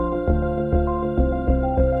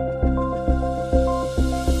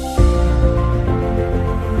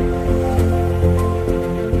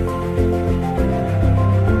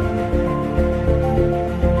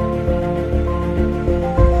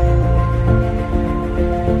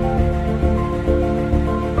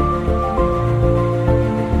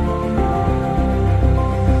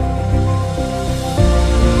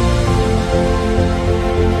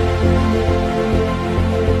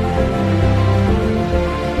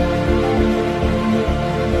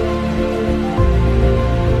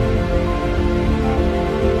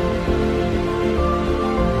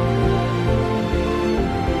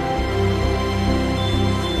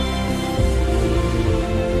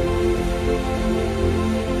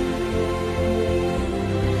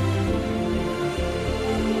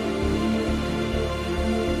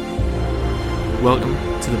Welcome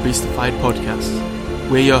to the Beastified Podcast.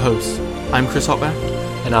 We're your hosts. I'm Chris Hopper.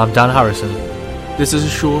 And I'm Dan Harrison. This is a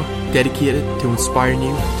show dedicated to inspiring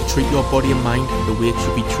you to treat your body and mind the way it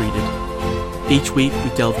should be treated. Each week we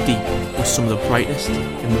delve deep with some of the brightest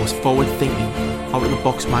and most forward-thinking,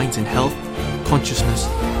 out-of-the-box minds in health, consciousness,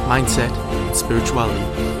 mindset and spirituality.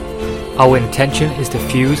 Our intention is to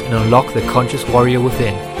fuse and unlock the conscious warrior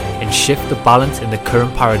within and shift the balance in the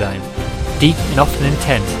current paradigm. Deep and often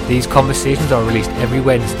intense, these conversations are released every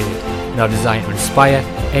Wednesday and are designed to inspire,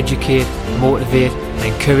 educate, motivate and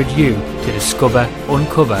encourage you to discover,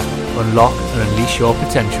 uncover, unlock and unleash your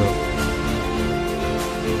potential.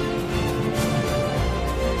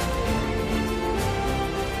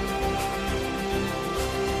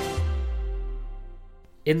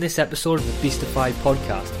 In this episode of the Beastified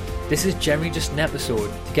Podcast, this is generally just an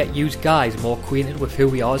episode to get you guys more acquainted with who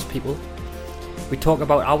we are as people. We talk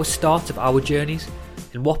about our start of our journeys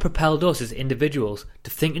and what propelled us as individuals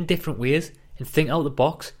to think in different ways and think out the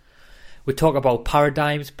box. We talk about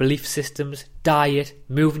paradigms, belief systems, diet,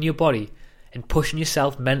 moving your body and pushing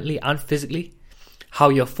yourself mentally and physically, how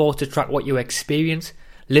your thoughts attract what you experience,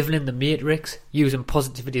 living in the matrix, using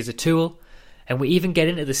positivity as a tool, and we even get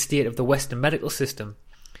into the state of the Western medical system.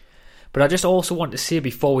 But I just also want to say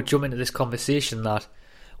before we jump into this conversation that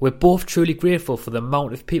we're both truly grateful for the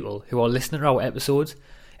amount of people who are listening to our episodes,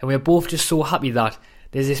 and we're both just so happy that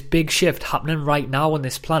there's this big shift happening right now on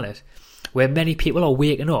this planet where many people are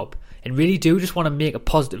waking up and really do just want to make a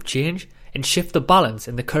positive change and shift the balance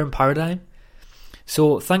in the current paradigm.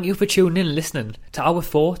 So thank you for tuning in and listening to our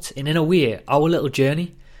thoughts and in a way our little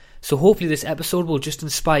journey. So hopefully this episode will just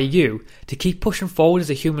inspire you to keep pushing forward as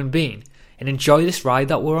a human being and enjoy this ride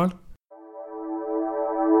that we're on.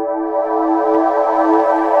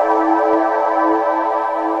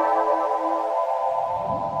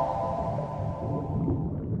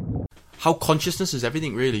 How consciousness is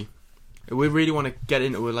everything, really. We really want to get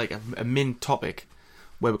into a main topic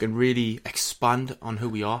where we can really expand on who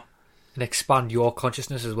we are. And expand your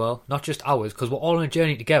consciousness as well, not just ours, because we're all on a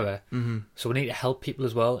journey together. Mm-hmm. So we need to help people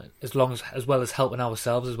as well, as well as helping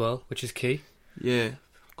ourselves as well, which is key. Yeah,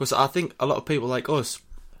 because I think a lot of people like us,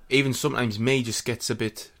 even sometimes me, just gets a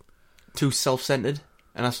bit too self-centered,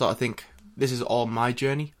 and I sort of think this is all my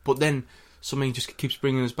journey. But then something just keeps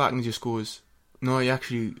bringing us back and just goes, no,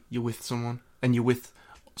 you're with someone, and you're with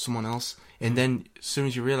someone else, and then as soon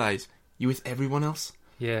as you realise you're with everyone else.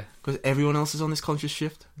 Yeah, because everyone else is on this conscious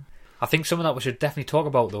shift. I think something that we should definitely talk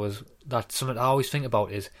about though is that something I always think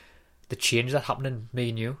about is the change that happened in me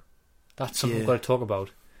and you. That's something we've got to talk about.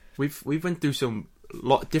 We've went through some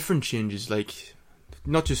lot of different changes, like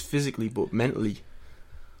not just physically but mentally.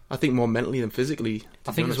 I think more mentally than physically.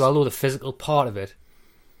 I think as well though the physical part of it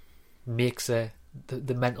makes the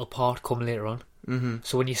mental part come later on. Mm-hmm.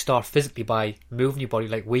 So when you start physically by moving your body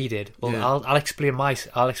like we did, well, yeah. I'll explain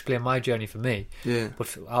my journey for me. Yeah.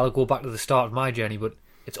 But I'll go back to the start of my journey. But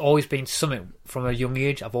it's always been something from a young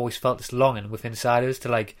age. I've always felt this longing within inside us to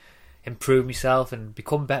like improve myself and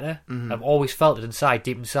become better. Mm-hmm. I've always felt it inside,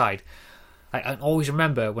 deep inside. I always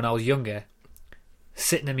remember when I was younger,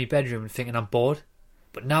 sitting in my bedroom and thinking I'm bored.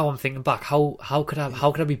 But now I'm thinking back, how could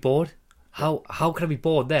I be bored? How could I be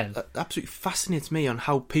bored then? That absolutely fascinates me on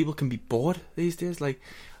how people can be bored these days. Like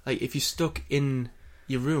if you're stuck in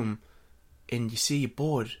your room and you see you're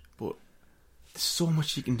bored, but there's so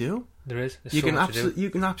much you can do. There is. You can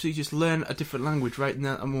absolutely just learn a different language right in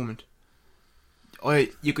that moment. Or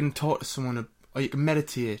you can talk to someone, or you can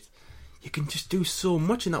meditate. You can just do so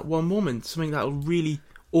much in that one moment. Something that'll really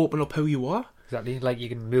open up who you are. Exactly. Like you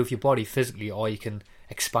can move your body physically, or you can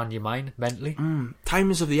expand your mind mentally.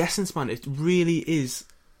 Time is of the essence, man. It really is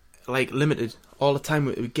like limited. All the time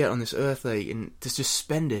we get on this earth, like, and to just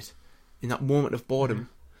spend it in that moment of boredom. Mm-hmm.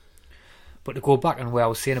 But to go back and where I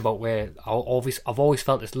was saying about where I've always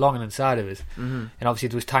felt this longing inside of us, and obviously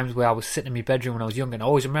there was times where I was sitting in my bedroom when I was young, and I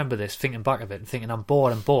always remember this, thinking back of it and thinking I'm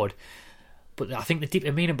bored. But I think the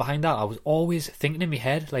deeper meaning behind that, I was always thinking in my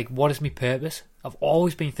head, like, what is my purpose? I've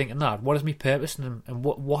always been thinking that. What is my purpose? And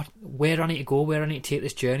where do I need to go? Where do I need to take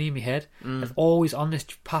this journey in my head? I've always on this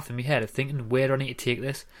path in my head of thinking, where do I need to take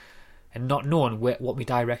this? And not knowing what my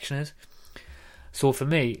direction is. So for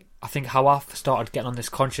me, I think how I started getting on this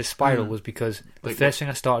conscious spiral was because the first thing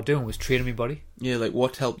I started doing was training my body. Yeah, like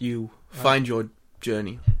what helped you find your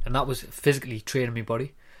journey? And that was physically training my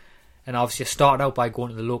body. And obviously I started out by going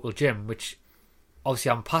to the local gym, which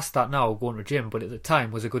obviously I'm past that now, going to the gym, but at the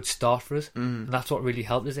time was a good start for us. And that's what really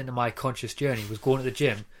helped us into my conscious journey, was going to the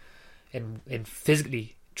gym and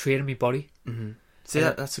physically training my body. Mm-hmm. See,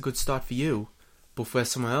 that's a good start for you, but for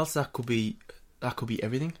someone else that could be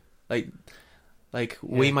everything. Like Like,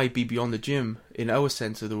 we might be beyond the gym in our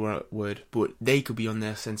sense of the word, but they could be on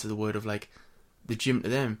their sense of the word of, like, the gym to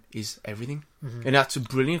them is everything. And that's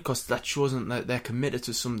brilliant, because that shows them that they're committed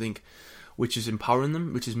to something which is empowering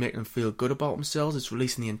them, which is making them feel good about themselves. It's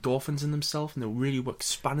releasing the endorphins in themselves, and they're really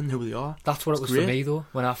expanding who they are. That's what it was great. For me, though.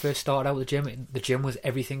 When I first started out with the gym was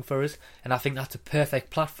everything for us, and I think that's a perfect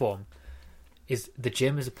platform. The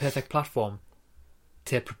gym is a perfect platform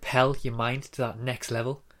to propel your mind to that next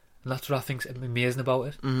level, and that's what I think's amazing about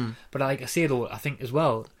it. But like I say, though, I think as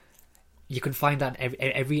well, you can find that in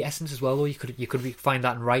every essence as well. Though you could find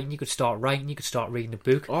that in writing. You could start writing. You could start reading a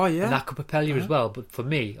book. Oh yeah, and that could propel you as well. But for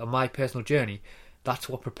me, on my personal journey, that's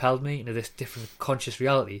what propelled me into this different conscious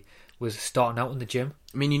reality. Was starting out in the gym.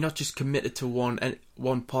 I mean, you're not just committed to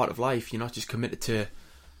one part of life. You're not just committed to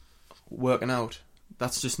working out.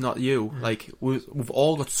 That's just not you. Like, we've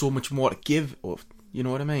all got so much more to give. You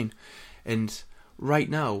know what I mean? And right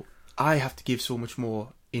now, I have to give so much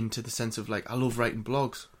more into the sense of, like, I love writing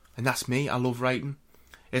blogs. And that's me. I love writing.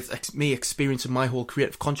 It's me experiencing my whole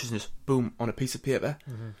creative consciousness, boom, on a piece of paper.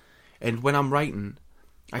 And when I'm writing,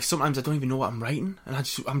 sometimes I don't even know what I'm writing, and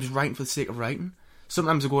I'm just writing for the sake of writing.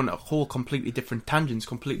 Sometimes I go on a whole completely different tangents,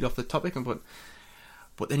 completely off the topic,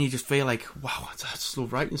 but then you just feel like, wow, I just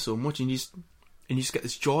love writing so much, and you just get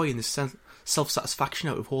this joy and this self-satisfaction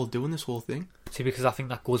out of doing this whole thing. See, because I think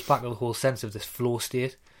that goes back to the whole sense of this flow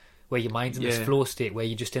state, where your mind's in this flow state, where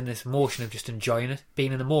you're just in this motion of just enjoying it,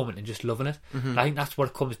 being in the moment and just loving it. And I think that's what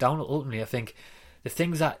it comes down to ultimately. I think the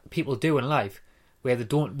things that people do in life, where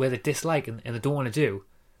they dislike and they don't want to do,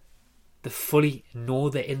 they fully know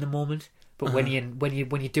they're in the moment. But when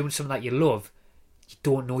you're doing something that you love, you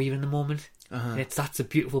don't know you're in the moment. And that's a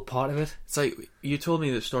beautiful part of it. It's like, you told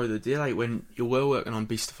me the story the other day, like when you were working on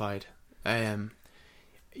Beastified, and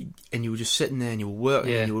you were just sitting there and you were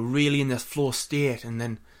working and you were really in this flow state, and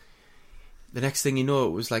then the next thing you know,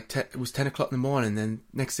 it was like it was 10 o'clock in the morning. Then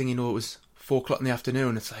next thing you know, it was 4 o'clock in the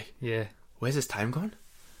afternoon. It's like, where's this time gone?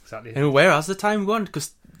 Exactly. And where has the time gone?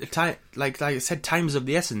 Because the time, like I said, time is of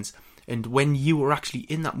the essence. And when you are actually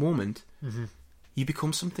in that moment, you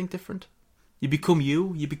become something different. You become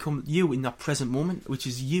you. You become you in that present moment, which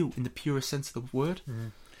is you in the purest sense of the word.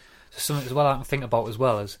 So something as well I can think about as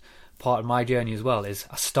well as part of my journey as well is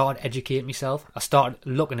I started educating myself. I started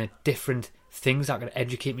looking at different things I could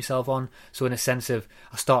educate myself on. So in a sense of,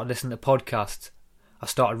 I started listening to podcasts, I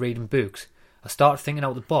started reading books, I started thinking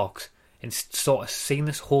out the box and sort of seeing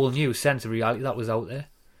this whole new sense of reality that was out there.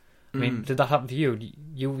 I mean, did that happen to you?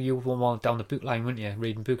 You were more down the book line, weren't you?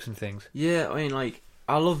 Reading books and things. Yeah, I mean, like,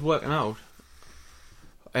 I loved working out,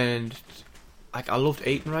 and like I loved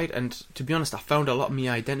eating right. And to be honest, I found a lot of my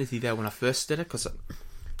identity there when I first did it, because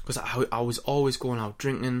I was always going out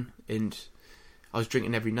drinking, and I was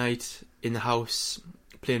drinking every night in the house,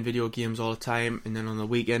 playing video games all the time, and then on the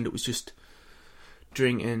weekend it was just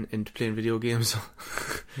drinking and playing video games.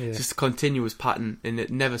 Just a continuous pattern, and it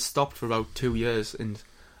never stopped for about 2 years, and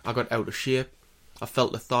I got out of shape. I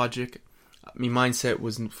felt lethargic. My mindset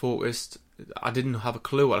wasn't focused. I didn't have a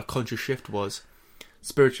clue what a conscious shift was.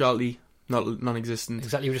 Spirituality, non-existent.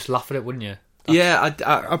 Exactly, you would just laugh at it, wouldn't you?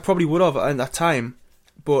 I probably would have at that time,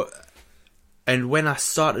 and when I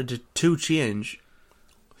started to change,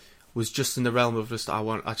 was just in the realm of just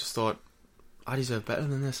I just thought I deserve better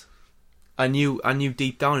than this. I knew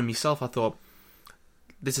deep down in myself. I thought,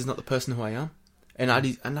 this is not the person who I am, and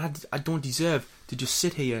I don't deserve to just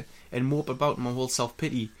sit here and mope about my whole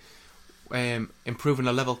self-pity, improving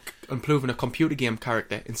a computer game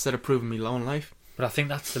character instead of improving my own life. But I think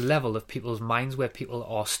that's the level of people's minds where people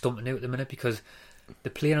are stumping out at the minute, because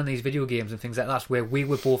they're playing on these video games and things like that, where we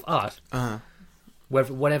were both at,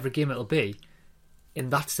 whatever game it'll be,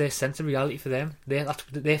 and that's their sense of reality for them.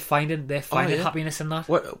 They're finding happiness in that.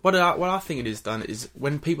 What I think it is, Dan, is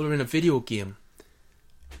when people are in a video game,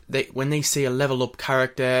 when they see a level up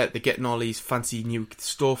character, they're getting all these fancy new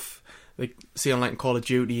stuff. Like, see on like Call of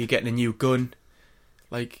Duty, you're getting a new gun.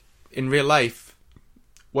 Like, in real life,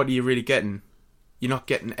 what are you really getting? You're not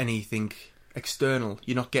getting anything external.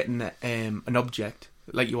 You're not getting an object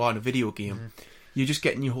like you are in a video game. You're just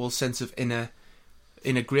getting your whole sense of inner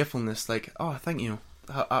gratefulness. Like, oh, thank you.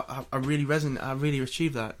 I really resonate. I really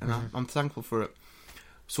achieved that, and I'm thankful for it.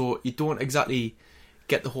 So you don't exactly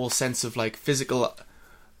get the whole sense of like physical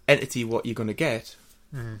entity what you're going to get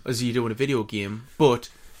as you do in a video game, but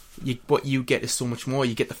what you get is so much more.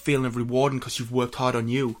 You get the feeling of rewarding because you've worked hard on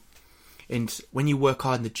you, and when you work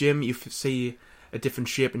hard in the gym, you see a different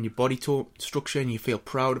shape in your body structure, and you feel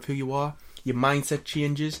proud of who you are. Your mindset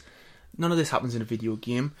changes. None of this happens in a video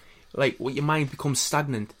game. Like, your mind becomes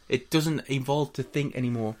stagnant. It doesn't evolve to think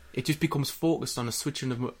anymore. It just becomes focused on a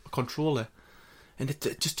switching of a controller. and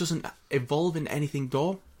it just doesn't evolve into anything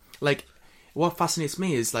dull. Like, what fascinates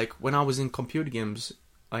me is, like, when I was in computer games,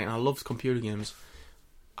 like, and I loved computer games,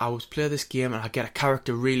 I would play this game and I'd get a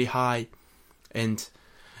character really high, and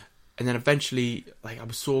then eventually, like, I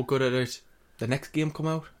was so good at it, the next game come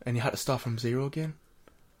out, and you had to start from zero again.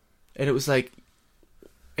 And it was like,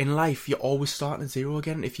 in life, you're always starting at zero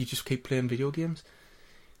again if you just keep playing video games.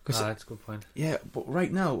 That's a good point. Yeah, but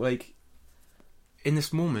right now, like, in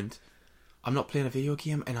this moment, I'm not playing a video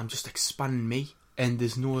game and I'm just expanding me, and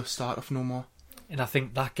there's no start off no more. And I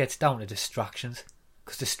think that gets down to distractions,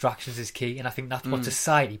 because distractions is key, and I think that's what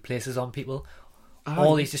society places on people.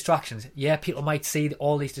 All these distractions. Yeah, people might see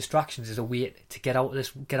all these distractions as a way to get out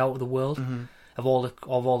of the world, of all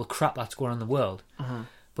the crap that's going on in the world.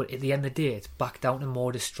 But at the end of the day, it's back down to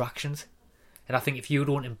more distractions. And I think if you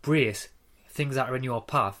don't embrace things that are in your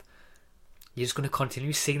path, you're just going to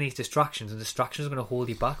continue seeing these distractions, and distractions are going to hold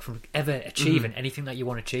you back from ever achieving anything that you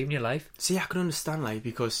want to achieve in your life. See, I can understand, like,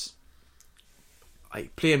 because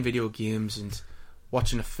like playing video games and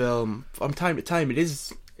watching a film from time to time, it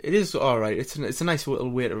is all right. It's a nice little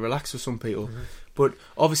way to relax for some people, but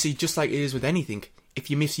obviously, just like it is with anything, if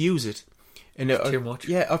you misuse it, and too much,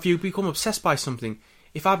 yeah, if you become obsessed by something,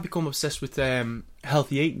 if I become obsessed with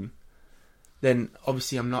healthy eating, then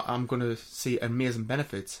obviously I'm going to see amazing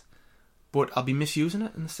benefits, but I'll be misusing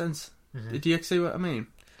it in a sense. Do you see what I mean?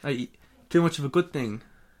 Like, too much of a good thing.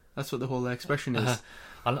 That's what the whole expression is.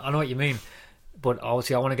 I know what you mean, but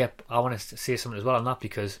obviously I want to say something as well on that,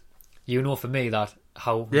 because you know, for me, that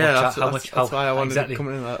that's why I wanted to come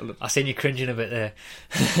in that. I seen you cringing a bit there.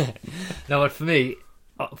 No, but for me,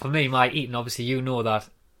 my eating, obviously, you know that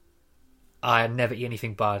I never eat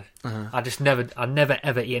anything bad. I never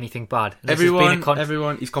ever eat anything bad. And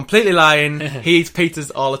everyone, he's completely lying. He eats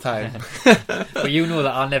pizzas all the time. But you know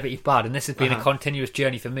that I'll never eat bad, and this has been a continuous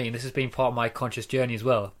journey for me, and this has been part of my conscious journey as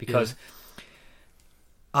well, because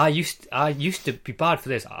I used to be bad for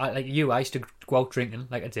this. I used to go out drinking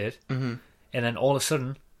like I did, and then all of a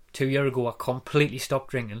sudden, 2 years ago, I completely stopped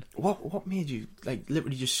drinking. What made you, like,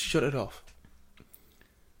 literally just shut it off?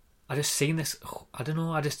 I just seen this. I don't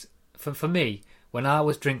know. For me, when I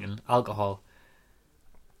was drinking alcohol,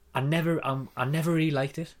 I never really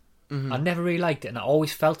liked it. I never really liked it, and I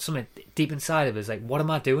always felt something deep inside of it. It's like, what am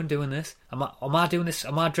I doing this? Am I doing this?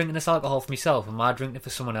 Am I drinking this alcohol for myself? Am I drinking it for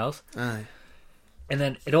someone else? Aye. And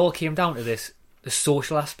then it all came down to the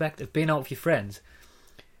social aspect of being out with your friends,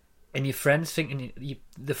 and your friends thinking,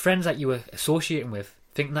 the friends that you were associating with,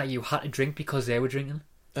 thinking that you had to drink because they were drinking.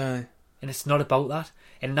 Aye. And it's not about that.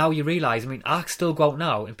 And now you realise, I mean, I still go out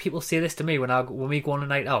now, and people say this to me when we go on a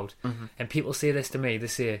night out, and people say this to me, they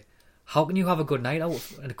say, how can you have a good night out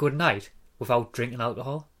and a good night without drinking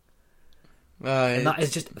alcohol? And that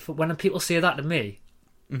is just, when people say that to me,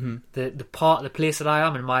 the place that I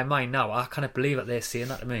am in my mind now, I kind of believe that they're saying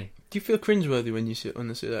that to me. Do you feel cringeworthy when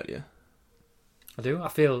they say that, yeah? I do.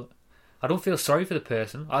 I don't feel sorry for the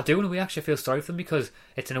person. I do in a way actually feel sorry for them, because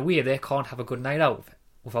it's in a way they can't have a good night out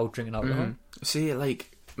without drinking alcohol. See,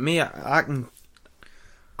 like, me, I can,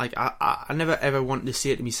 like, I never ever want to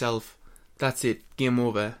say to myself, that's it, game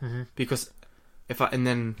over, because and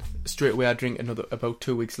then straight away I drink another about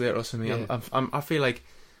 2 weeks later or something. Yeah. I feel like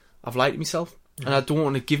I've lied to myself, and I don't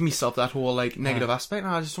want to give myself that whole, like, negative aspect.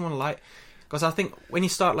 I just don't want to lie, because I think when you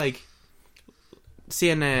start, like,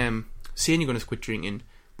 saying you're going to quit drinking,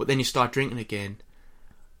 but then you start drinking again,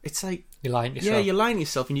 it's like, you're lying to yourself. Yeah, you're lying to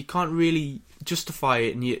yourself, and you can't really justify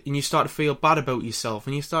it, and you start to feel bad about yourself,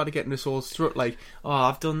 and you start to get in this whole strut, like, oh,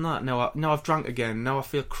 I've done that, now I've drank again, now I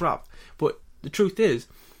feel crap. But the truth is,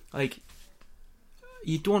 like,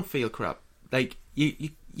 you don't feel crap. Like,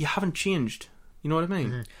 you haven't changed. You know what I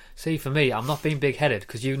mean? See, for me, I'm not being big-headed,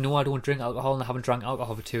 because you know I don't drink alcohol, and I haven't drank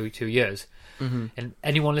alcohol for two years. And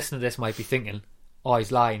anyone listening to this might be thinking, oh,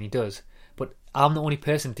 he's lying, he does. But I'm the only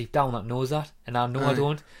person deep down that knows that, and I know I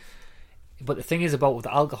don't. But the thing is about with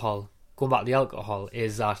the alcohol, going back to the alcohol,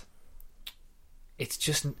 is that it's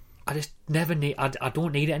just, I just never need, I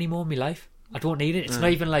don't need it anymore in my life. I don't need it. It's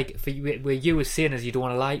not even like, for you, where you were saying is you don't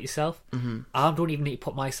want to lie to yourself. I don't even need to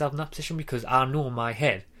put myself in that position, because I know in my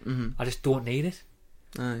head, I just don't need it.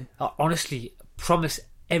 I honestly promise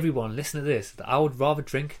everyone listening to this that I would rather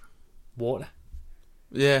drink water.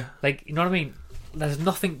 Yeah. Like, you know what I mean? There's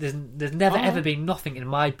nothing, there's never ever been nothing in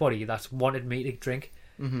my body that's wanted me to drink.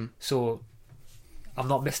 So I'm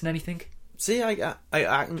not missing anything. See, I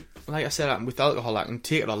can, like I said, with alcohol, I can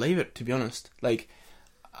take it or leave it, to be honest. Like,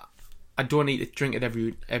 I don't need to drink it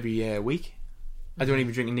every week. I don't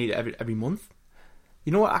even need it every month.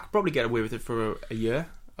 You know what? I could probably get away with it for a year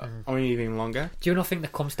or even longer. Do you not think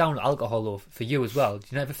that comes down to alcohol, though, for you as well? Do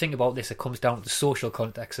you never think about this? It comes down to the social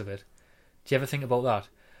context of it. Do you ever think about that?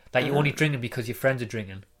 That you're only drinking because your friends are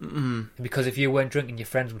drinking? Mm-mm. Because if you weren't drinking, your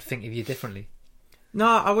friends would think of you differently? No,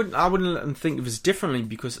 I wouldn't let them think of us differently,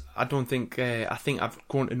 because I don't think. I think I've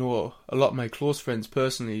grown to know a lot of my close friends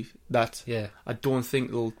personally that I don't think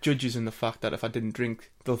they'll judge us in the fact that if I didn't drink,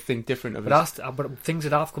 they'll think different of us. But things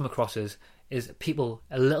that I've come across is people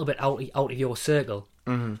a little bit out of your circle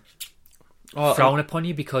frown upon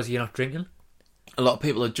you because you're not drinking. A lot of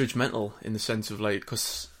people are judgmental in the sense of like,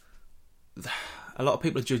 because a lot of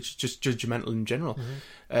people are just judgmental in general.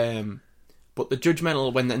 But they're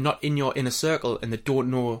judgmental when they're not in your inner circle and they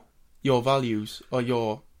don't know your values or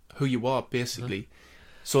who you are, basically.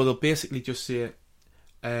 So they'll basically just say,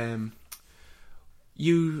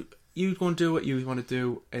 you go and do what you want to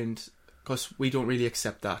do, and because we don't really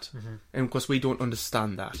accept that, and because we don't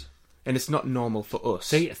understand that, and it's not normal for us.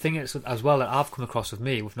 See, the thing is, as well, that I've come across with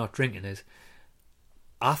me with not drinking is,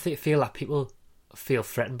 I feel like people feel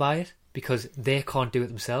threatened by it because they can't do it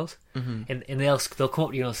themselves, and they'll come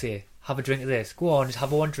up to you and they'll say, have a drink of this, go on, just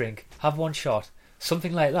have one drink, have one shot,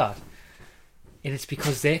 something like that. And it's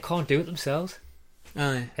because they can't do it themselves.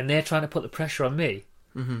 Aye. And they're trying to put the pressure on me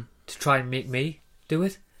to try and make me do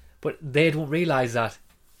it. But they don't realise that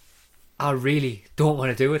I really don't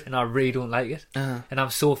want to do it and I really don't like it. And I'm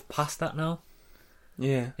so past that now.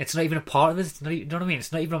 Yeah. It's not even a part of it. It's not, you know what I mean?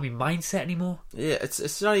 It's not even on my mindset anymore. Yeah,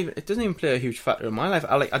 it's not even. It doesn't even play a huge factor in my life.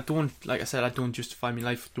 I don't justify my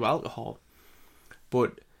life through alcohol.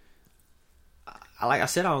 But like I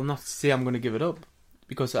said, I'll not say I'm going to give it up,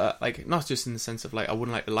 because not just in the sense of like I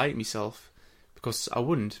wouldn't like to lie to myself, because I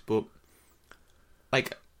wouldn't, but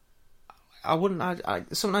like I wouldn't. I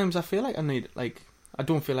sometimes I feel like I need, like, I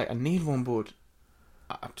don't feel like I need one, but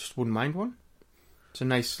I just wouldn't mind one. It's a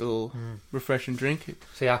nice little refreshing drink.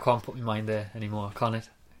 See, I can't put my mind there anymore, can it?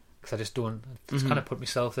 Because I just don't. I just kind of put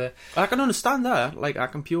myself there. I can understand that. Like, I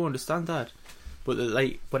can pure understand that. But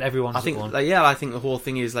but everyone's I think one. I think the whole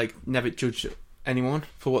thing is like never judge anyone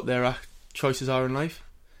for what their choices are in life.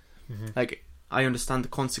 Like, I understand the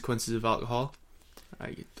consequences of alcohol.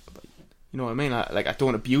 You know what I mean? I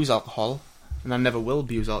don't abuse alcohol, and I never will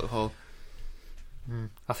abuse alcohol.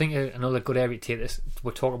 I think another good area to take this,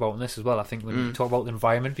 we'll talk about in this as well. I think when we talk about the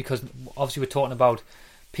environment, because obviously we're talking about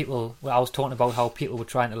people. Well, I was talking about how people were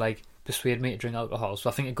trying to like persuade me to drink alcohol. So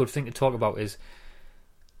I think a good thing to talk about is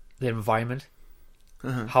the environment.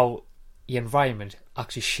 How the environment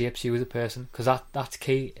actually shapes you as a person, because that's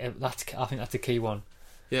key. I think that's a key one.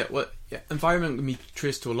 Yeah, well, environment can be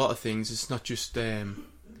traced to a lot of things. It's not just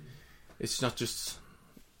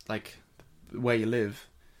like where you live,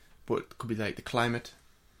 but it could be like the climate,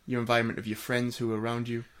 your environment of your friends who are around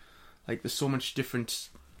you. Like, there's so much different.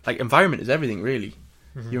 Like, environment is everything, really.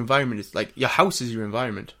 Your environment is like your house is your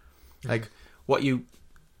environment. Like what your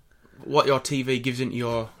TV gives into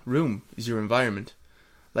your room is your environment.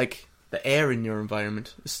 Like, the air in your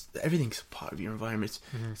environment, everything's a part of your environment.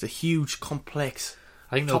 It's a huge, complex.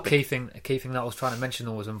 I think a key thing that I was trying to mention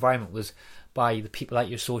though was environment, was by the people that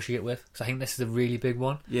you associate with. So I think this is a really big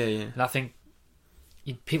one. Yeah. And I think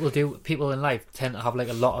people in life tend to have like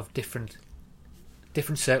a lot of different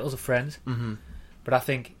circles of friends. But I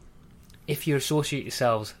think if you associate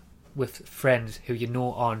yourselves with friends who you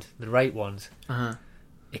know aren't the right ones,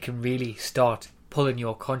 it can really start pulling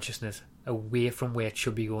your consciousness away from where it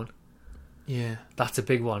should be going. Yeah, that's a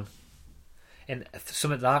big one. And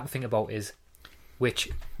something that I can think about is, which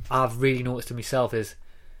I've really noticed in myself, is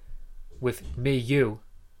with me, you,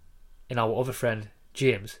 and our other friend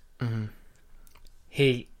James. When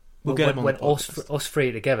us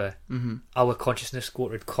three together, our consciousness go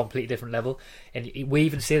to a completely different level. And we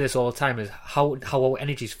even say this all the time: is how our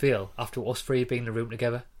energies feel after us three being in the room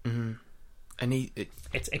together. And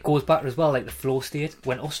it goes back as well, like the flow state.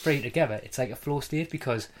 When us three together, it's like a flow state,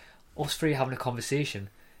 because us three having a conversation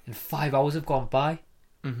and 5 hours have gone by.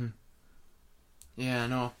 Yeah, I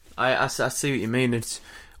know. I see what you mean. It's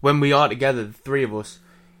when we are together, the three of us,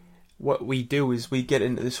 what we do is we get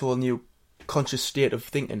into this whole new conscious state of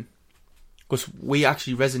thinking, because we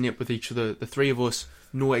actually resonate with each other. The three of us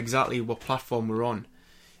know exactly what platform we're on,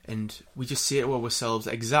 and we just say to ourselves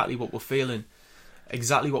exactly what we're feeling,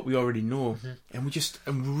 exactly what we already know, and we just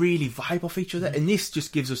really vibe off each other, and this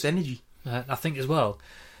just gives us energy. I think as well,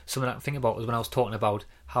 something I think about was when I was talking about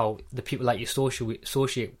how the people that you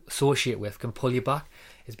associate with can pull you back,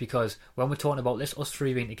 is because when we're talking about this, us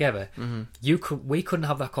three being together, we couldn't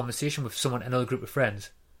have that conversation with another group of friends.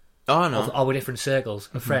 Oh no, of our different circles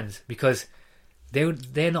of friends, because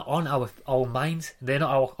they're not on our minds, they're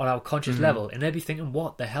not on our conscious level, and they'd be thinking,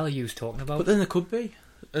 what the hell are you talking about? But then there could be.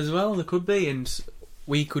 as well. There could be, and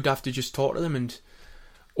we could have to just talk to them and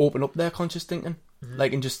open up their conscious thinking,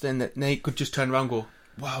 like, and just then that they could just turn around and go,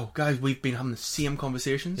 "Wow, guys, we've been having the same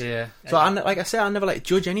conversations." Yeah. So like I say, I never like to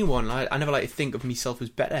judge anyone. I never like to think of myself as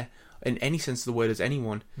better in any sense of the word as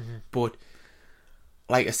anyone. But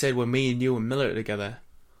like I said, when me and you and Miller are together,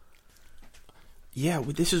 yeah,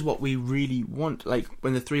 this is what we really want. Like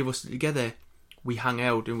when the three of us are together, we hang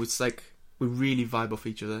out and it's like we really vibe off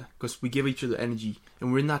each other because we give each other energy,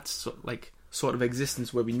 and we're in that sort of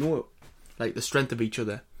existence where we know like the strength of each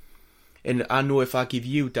other. And I know if I give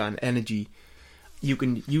you, Dan, energy, you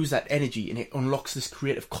can use that energy and it unlocks this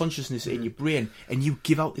creative consciousness in your brain, and you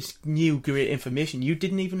give out this new great information you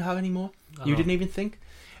didn't even have anymore. You didn't even think.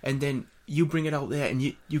 And then you bring it out there and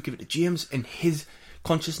you give it to James, and his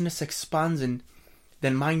consciousness expands, and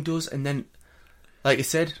then mine does. And then, like I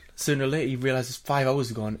said, sooner or later you realise 5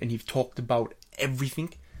 hours are gone and you've talked about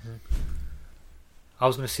everything. I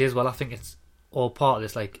was going to say as well, I think it's all part of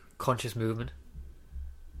this like conscious movement.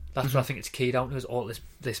 That's what I think it's keyed down to, is all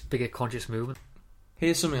this bigger conscious movement.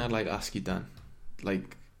 Here's something I'd like to ask you, Dan.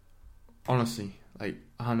 Like, honestly, like,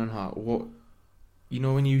 hand on heart, what, you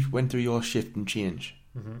know, when you went through your shift and change,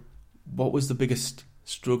 what was the biggest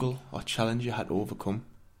struggle or challenge you had to overcome?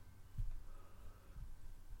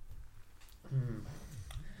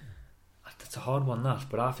 That's a hard one, that.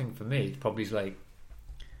 But I think for me, it probably is like,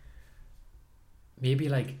 maybe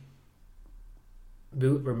like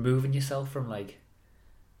removing yourself from like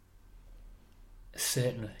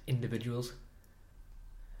certain individuals.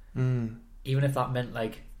 Even if that meant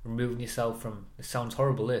like removing yourself from, it sounds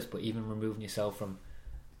horrible this, but even removing yourself from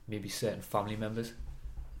maybe certain family members.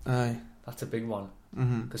 Aye. That's a big one.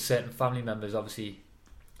 Because certain family members, obviously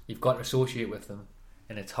you've got to associate with them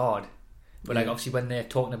and it's hard, but like obviously when they're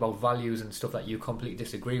talking about values and stuff that you completely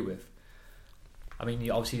disagree with, I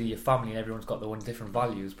mean, obviously your family and everyone's got their own different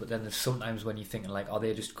values, but then there's sometimes when you're thinking like, are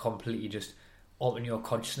they just completely just altering your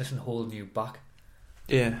consciousness and holding you back?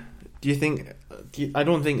 Yeah. Do you think... I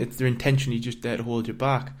don't think it's their intentionally just there to hold you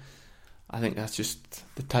back. I think that's just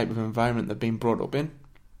the type of environment they've been brought up in.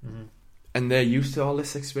 And they're used to all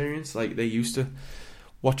this experience. Like, they're used to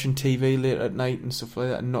watching TV late at night and stuff like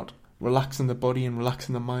that, and not relaxing the body and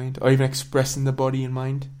relaxing the mind, or even expressing the body and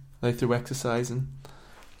mind, like through exercising.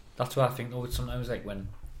 That's what I think, though. Sometimes like when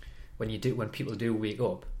people do wake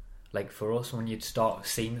up, like for us, when you'd start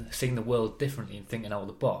seeing the world differently and thinking out of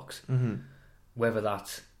the box, whether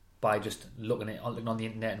that's by just looking on the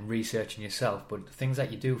internet and researching yourself, but things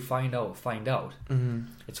that you do find out.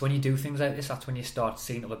 It's when you do things like this, that's when you start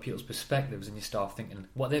seeing other people's perspectives, and you start thinking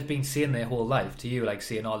what they've been saying their whole life to you, like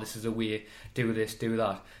saying, oh, this is a way, do this, do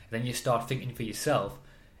that. And then you start thinking for yourself,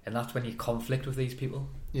 and that's when you conflict with these people.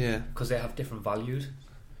 Yeah. Because they have different values.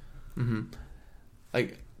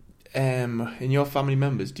 Like, in your family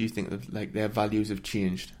members, do you think that like their values have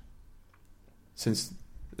changed since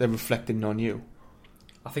they're reflecting on you?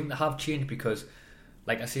 I think they have changed because,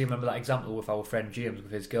 like I see, remember that example with our friend James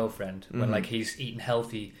with his girlfriend, when like he's eating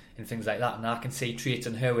healthy and things like that, and I can see traits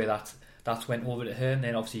in her where that's went over to her, and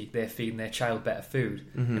then obviously they're feeding their child better food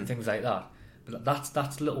and things like that. But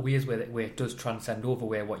that's little ways where it does transcend over,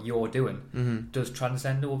 where what you're doing does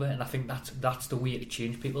transcend over, and I think that's the way to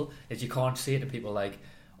change people. Is you can't say to people like,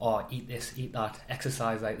 oh, eat this, eat that,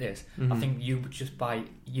 exercise like this. I think you just by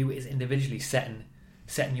you as individually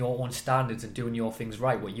setting your own standards and doing your things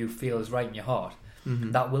right, what you feel is right in your heart,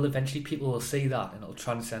 that will eventually, people will see that and it'll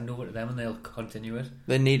transcend over to them and they'll continue it.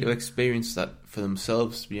 They need to experience that for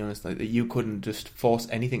themselves, to be honest. Like, you couldn't just force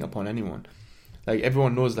anything upon anyone. Like,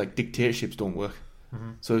 everyone knows like dictatorships don't work.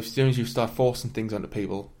 So as soon as you start forcing things onto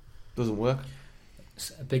people, it doesn't work.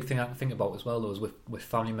 It's a big thing I can think about as well, though, is with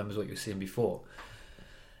family members, what you were saying before,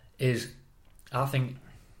 is I think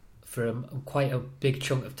for quite a big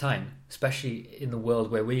chunk of time, especially in the world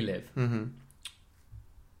where we live, in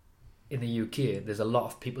the UK, there's a lot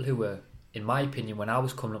of people who were, in my opinion, when I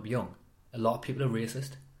was coming up young, a lot of people are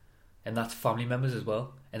racist, and that's family members as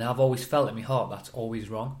well. And I've always felt in my heart that's always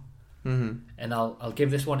wrong. And I'll give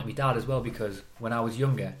this one to my dad as well, because when I was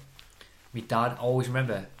younger, my dad, I always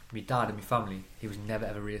remember my dad and my family, he was never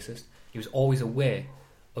ever racist. He was always aware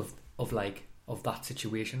of that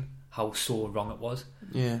situation, how so wrong it was.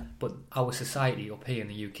 Yeah. But our society up here in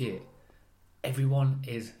the UK, everyone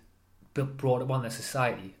is brought up on the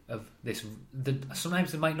society of this.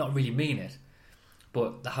 Sometimes they might not really mean it,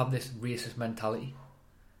 but they have this racist mentality,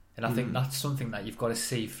 and I think that's something that you've got to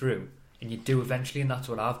see through, and you do eventually, and that's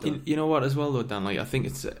what I've done. You know what, as well though, Dan. Like, I think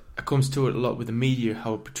it comes to it a lot with the media,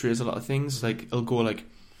 how it portrays a lot of things. Like, it'll go like,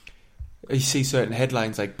 you see certain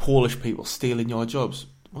headlines like Polish people stealing your jobs.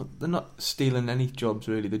 well, they're not stealing any jobs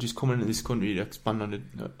really. They're just coming into this country to expand on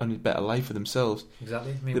a better life for themselves.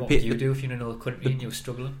 Exactly. I mean, what would you do if you're in another country and you're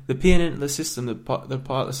struggling? They're paying into the system. They're part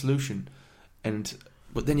of the solution,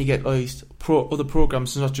 but then you get all these other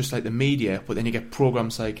programs. It's not just like the media, but then you get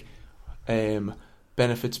programs like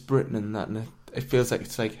Benefits Britain and that, and it feels like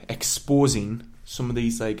it's like exposing some of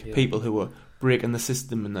these people who are breaking the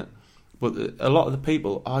system and that. But a lot of the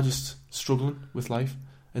people are just struggling with life,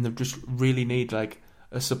 and they just really need like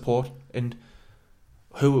a support. And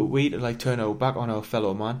who are we to turn our back on our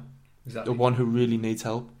fellow man? Exactly. The one who really needs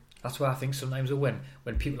help. That's why I think sometimes when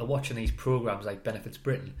people are watching these programs like Benefits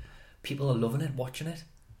Britain, people are loving it, watching it.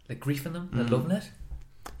 They're griefing them. They're loving it.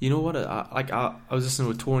 You know what? I was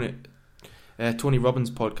listening to Tony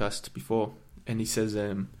Robbins' podcast before, and he says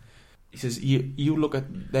you look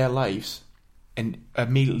at their lives, and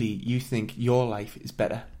immediately you think your life is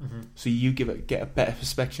better. Mm-hmm. So you get a better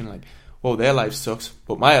perspective. Like, well, their life sucks,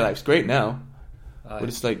 but my life's great now. But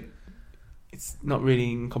it's like, it's not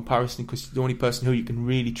really in comparison, because the only person who you can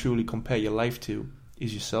really truly compare your life to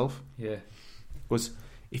is yourself. Yeah. Because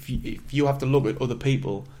if you have to look at other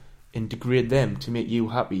people and degrade them to make you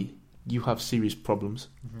happy, you have serious problems.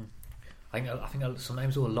 Mm-hmm. I think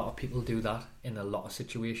sometimes a lot of people do that in a lot of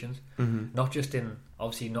situations. Mm-hmm. Not just in,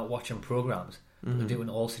 obviously, not watching programs. Mm-hmm. They do it in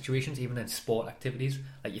all situations, even in sport activities.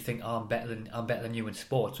 Like, you think, I'm better than you in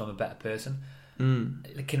sport, so I'm a better person.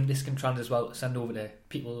 This can transcend over to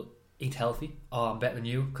people eat healthy. Oh, I'm better than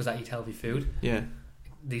you because I eat healthy food. Yeah.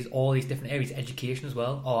 All these different areas, education as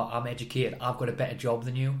well. Oh, I'm educated. I've got a better job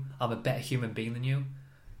than you. I'm a better human being than you.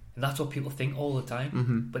 And that's what people think all the time.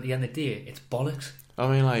 Mm-hmm. But at the end of the day, it's bollocks. I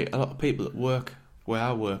mean, a lot of people at work, where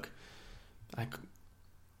I work,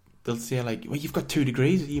 they'll say well, you've got 2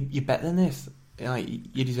 degrees. You're better than this.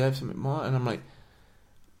 You deserve something more. And I'm like,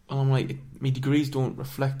 my degrees don't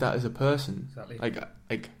reflect that as a person.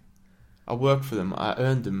 Exactly. I work for them. I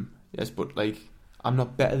earned them. Yes, but I'm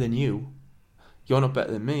not better than you. You're not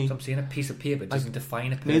better than me. So I'm saying a piece of paper doesn't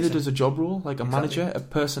define a person. Neither does a job role. A Exactly. manager, a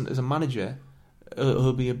person as a manager,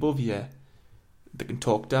 who'll be above you. They can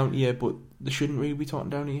talk down to you, but they shouldn't really be talking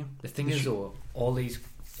down to you. The thing is, though, all these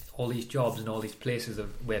jobs and all these places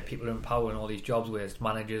where people are in power, and all these jobs where it's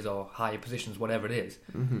managers or higher positions, whatever it is,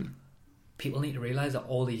 mm-hmm. people need to realise that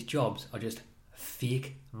all these jobs are just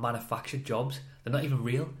fake manufactured jobs. They're not even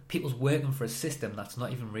real. People's working for a system that's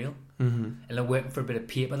not even real. Mm-hmm. And they're working for a bit of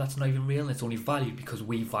paper that's not even real, and it's only valued because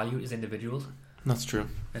we value it as individuals. That's true.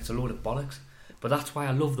 It's a load of bollocks. But that's why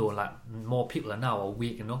I love, though, more people are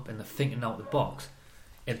waking up and they're thinking out the box.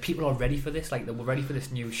 And people are ready for this, they were ready for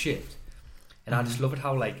this new shift. And I just love it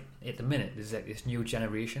how, at the minute, there's this new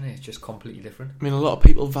generation, and it's just completely different. I mean, a lot of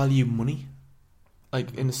people value money,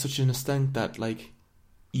 in such an extent that,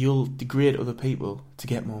 you'll degrade other people to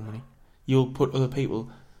get more money. You'll put other people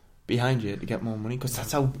behind you to get more money, because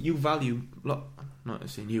that's how you value, not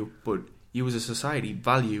saying you, but you as a society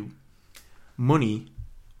value money.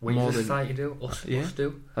 We as a society do, us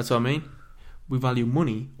do. That's what I mean. We value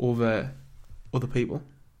money over other people.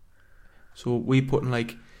 So we're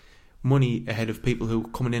putting money ahead of people who are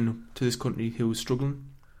coming in to this country who are struggling.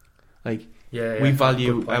 We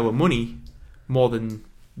value our money more than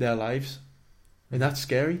their lives, and that's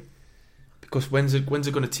scary. Because when's it going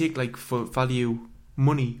to take for value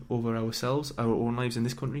money over ourselves, our own lives in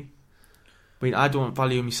this country? I mean, I don't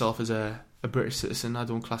value myself as a British citizen. I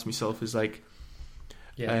don't class myself as tied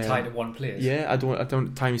to one place. Yeah, I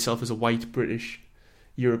don't tie myself as a white British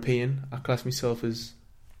European. I class myself as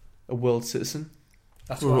a world citizen.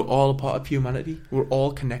 We're all a part of humanity. We're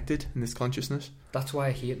all connected in this consciousness. That's why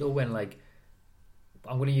I hate, though, when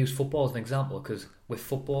I'm going to use football as an example, because with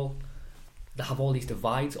football they have all these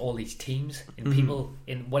divides, all these teams, and mm-hmm. people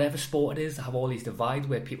in whatever sport it is, they have all these divides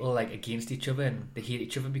where people are against each other and they hate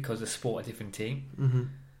each other because they support a different team. Mm-hmm.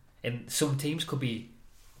 And some teams could be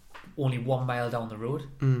only 1 mile down the road.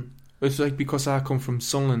 It's because I come from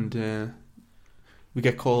Sunderland, we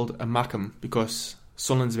get called a Mackem because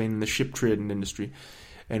Sunderland's been in the ship trading industry,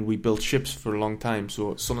 and we built ships for a long time.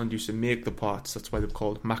 So Sunderland used to make the parts. That's why they're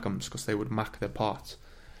called Mackems, because they would mack their parts.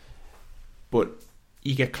 But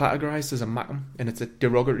you get categorised as a Mackem, and it's a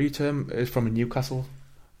derogatory term. It's from a Newcastle,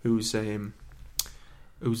 who's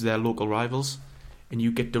their local rivals, and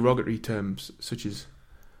you get derogatory terms such as,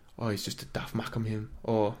 "Oh, he's just a daft Mackem him,"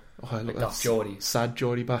 or "Oh, look, that's Geordie, sad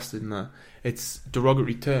Geordie bastard." And that it's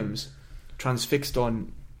derogatory terms transfixed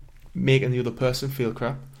on making the other person feel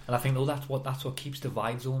crap. And I think that's what keeps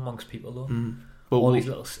divides amongst people, though. But all these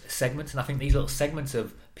little segments, and I think these little segments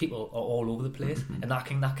of people are all over the place, mm-hmm. and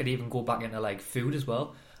that could even go back into food as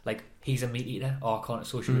well. He's a meat eater, I can't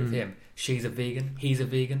associate with him. She's a vegan, he's a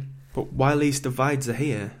vegan. But while these divides are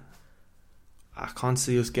here, I can't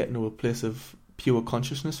see us getting to a place of pure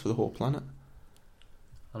consciousness for the whole planet.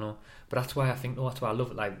 I know, but that's why I think, that's why I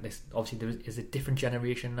love it. Like this, obviously there is a different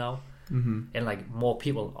generation now, and like more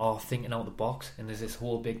people are thinking out the box, and there's this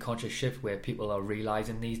whole big conscious shift where people are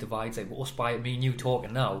realizing these divides. Like us, by me and you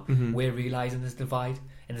talking now, we're realizing this divide,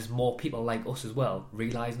 and there's more people like us as well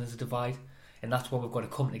realizing there's a divide, and that's why we've got to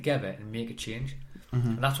come together and make a change.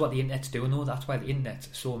 And that's what the internet's doing, though. That's why the internet's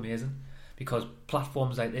so amazing, because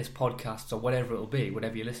platforms like this, podcasts or whatever it'll be,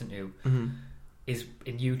 whatever you listen to, is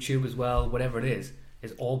in YouTube as well, whatever it is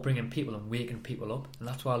all bringing people and waking people up, and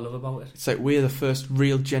that's what I love about it. It's like we're the first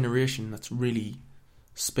real generation that's really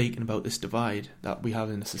speaking about this divide that we have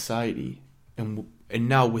in the society, and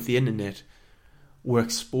now with the internet, we're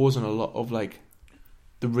exposing a lot of like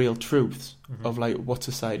the real truths of like what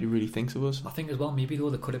society really thinks of us. I think as well, maybe though,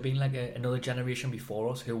 there could have been like another generation before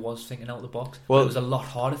us who was thinking out the box. Well, but it was a lot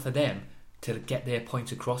harder for them to get their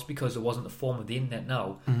points across because there wasn't the form of the internet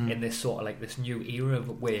now in this sort of like this new era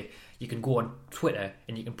of where you can go on Twitter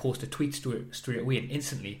and you can post a tweet straight away, and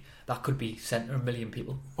instantly that could be sent to 1 million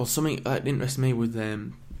people. Well, something that interests me with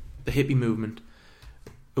the hippie movement,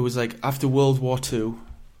 it was like after World War II,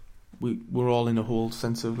 we were all in a whole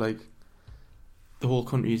sense of like the whole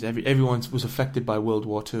country, everyone was affected by World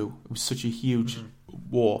War II. It was such a huge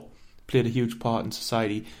war, played a huge part in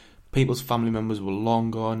society. People's family members were long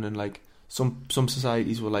gone, and like some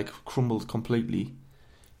societies were like crumbled completely.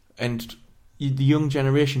 And the young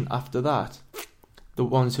generation after that, the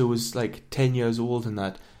ones who was like 10 years old and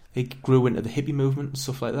that, they grew into the hippie movement and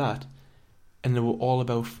stuff like that, and they were all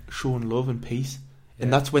about showing love and peace. Yeah.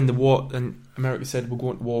 And that's when the war, and America said we're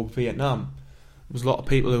going to war with Vietnam. There was a lot of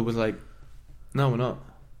people who was like, no, we're not.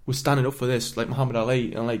 We're standing up for this, like Muhammad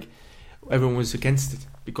Ali, and like everyone was against it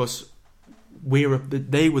because they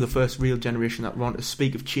were the first real generation that wanted to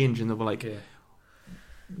speak of change, and they were like,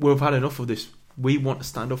 we've had enough of this. We want to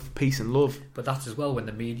stand up for peace and love. But that's as well when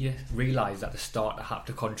the media realised that they start to have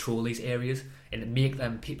to control these areas and make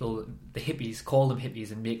them people, the hippies, call them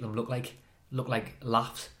hippies and make them look like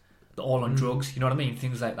laughs. They're all on drugs, you know what I mean?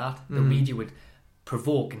 Things like that. The media would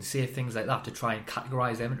provoke and say things like that to try and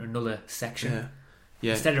categorise them into another section.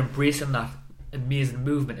 Yeah. Instead of embracing that amazing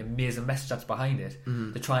movement, amazing message that's behind it,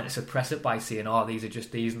 they're trying to suppress it by saying, these are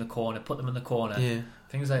just these in the corner, put them in the corner. Yeah.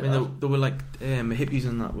 Things like that. They were like, hippies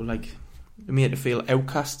and that were like, made to feel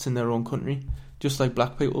outcasts in their own country, just like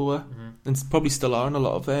black people were, and probably still are in a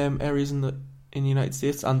lot of areas in the United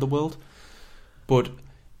States and the world. But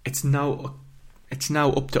it's now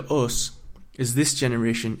up to us as this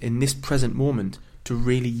generation in this present moment to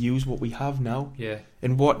really use what we have now. Yeah.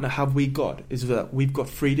 And what have we got is that we've got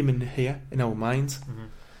freedom in here in our minds,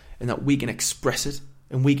 and that we can express it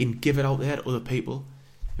and we can give it out there to other people,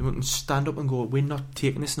 and we can stand up and go, we're not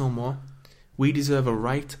taking this no more. We deserve a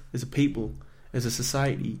right as a people, as a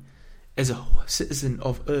society, as a citizen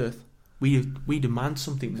of Earth. We demand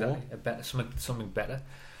something more. Something better.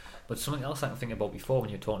 But something else I can think about before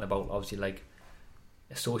when you're talking about obviously like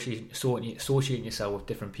associating yourself with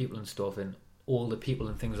different people and stuff and older people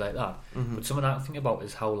and things like that. But something I think about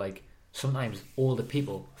is how like sometimes older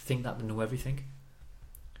people think that they know everything.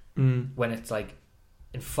 When it's like,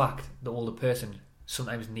 in fact, the older person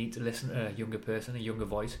sometimes need to listen to a younger person, a younger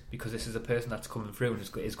voice, because this is a person that's coming through and is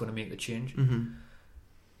going to make the change.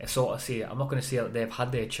 I sort of say, I'm not going to say that they've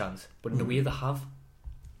had their chance, but in the way they have.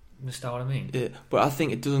 You understand what I mean? Yeah, but I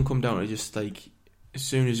think it doesn't come down to just like as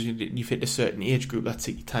soon as you've hit a certain age group, that's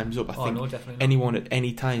it, your time's up. I think anyone at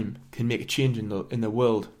any time can make a change in the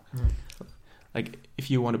world. Like if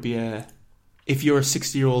you want to be if you're a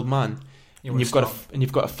 60-year-old man. And you've got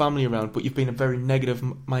a family around, but you've been a very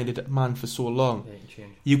negative-minded man for so long.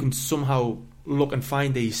 You can somehow look and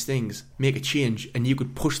find these things, make a change, and you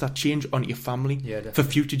could push that change onto your family for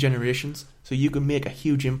future generations. So you can make a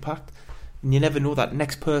huge impact, and you never know that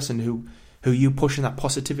next person who you pushing that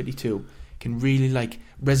positivity to can really like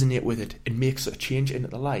resonate with it and make such a change into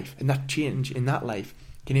the life, and that change in that life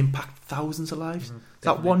can impact thousands of lives.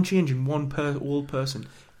 That one change in one old person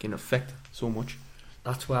can affect so much.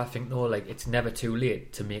 That's why I think though, like it's never too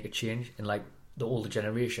late to make a change, and like the older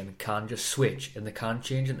generation can just switch and they can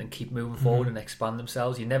change it and keep moving forward and expand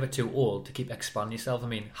themselves. You're never too old to keep expanding yourself. I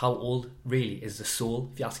mean, how old really is the soul?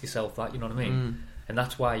 If you ask yourself that, you know what I mean? And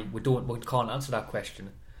that's why we can't answer that question.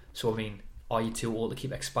 So I mean, are you too old to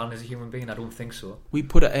keep expanding as a human being? I don't think so. We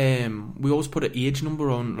always put an age number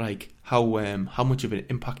on like how much of an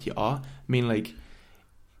impact you are. I mean, like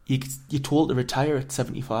you're told to retire at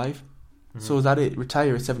 75. So is that it?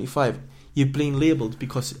 Retire at 75. You've been labelled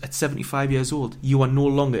because at 75 years old you are no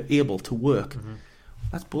longer able to work.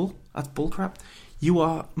 That's bull crap. you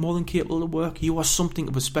are more than capable of work. You are something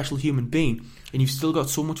of a special human being, and you've still got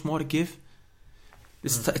so much more to give.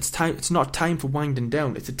 It's time. It's not time for winding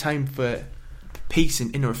down. It's a time for peace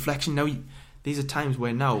and inner reflection. Now, these are times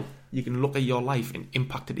where now you can look at your life and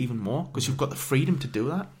impact it even more because you've got the freedom to do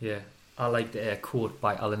that. Yeah, I like the quote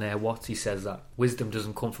by Alan Watts. He says that wisdom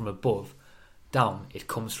doesn't come from above down; it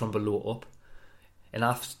comes from below up. And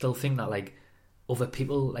I still think that like other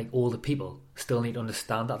people, like older people, still need to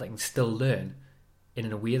understand that they can still learn, and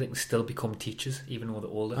in a way they can still become teachers even though they're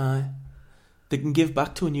older. They can give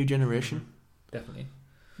back to a new generation. Definitely.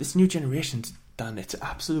 This new generation's done. It's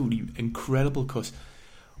absolutely incredible because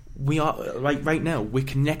we are right now we're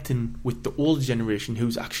connecting with the older generation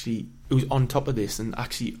who's on top of this and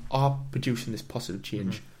actually are producing this positive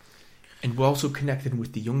change, and we're also connecting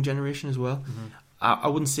with the young generation as well. I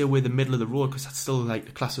wouldn't say we're the middle of the road because that's still like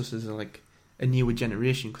the class us as like a newer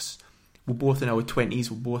generation because we're both in our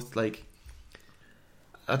 20s. We're both like,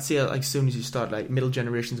 I'd say like as soon as you start, like middle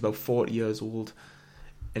generation's about 40 years old,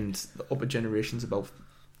 and the upper generation's about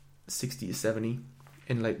 60 to 70,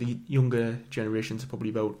 and like the younger generations are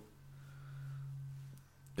probably about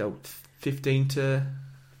 15 to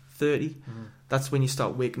 30. That's when you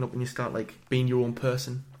start waking up and you start like being your own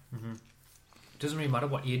person. It doesn't really matter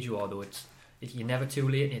what age you are though. You're never too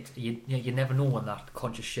late. You never know when that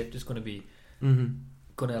conscious shift is going to be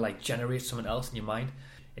going to like generate something else in your mind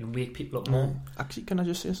and wake people up more. Actually, can I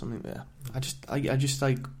just say something there? I just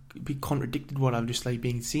like be contradicted what I've just like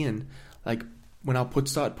been seeing. Like when I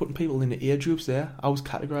started putting people in the age groups there, I was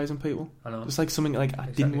categorising people. I know. It's like something like I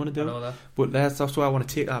didn't want to do. I know that. But that's why I want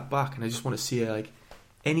to take that back, and I just want to see like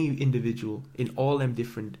any individual in all them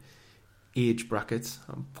different age brackets,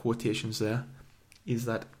 quotations there, is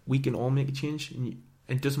that we can all make a change, and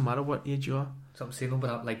it doesn't matter what age you are. So I'm saying,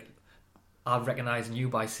 but I'm recognising you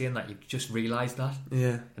by saying that you've just realised that.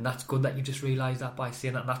 Yeah. And that's good that you just realised that by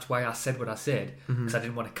saying that, and that's why I said what I said, because I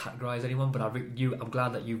didn't want to categorise anyone, but I'm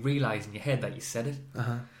glad that you realised in your head that you said it.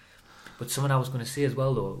 But something I was going to say as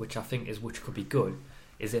well though, which could be good,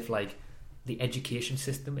 is if like the education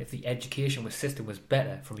system was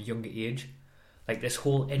better from a younger age, like this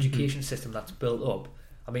whole education system that's built up.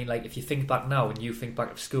 I mean, like if you think back now and you think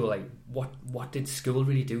back of school, like what did school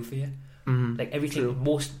really do for you? Like everything, true.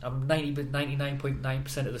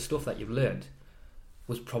 99.9% of the stuff that you've learned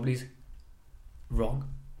was probably wrong.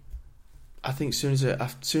 I think soon as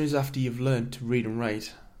after you've learned to read and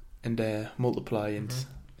write and multiply and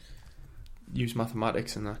use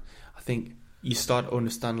mathematics and that, I think you start to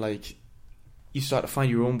understand, like you start to find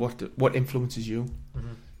your own what influences you,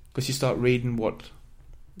 because you start reading what,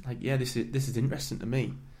 like, yeah, this is interesting to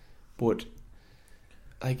me, but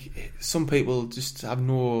like some people just have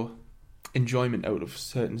no enjoyment out of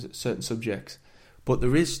certain subjects. But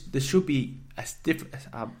there should be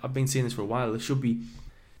I've been saying this for a while. There should be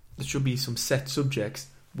some set subjects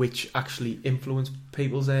which actually influence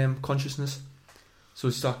people's consciousness. So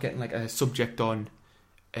we start getting like a subject on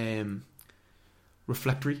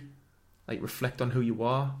reflectory, like reflect on who you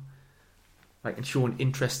are, like, and showing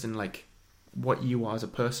interest in like what you are as a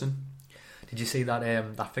person. Did you see that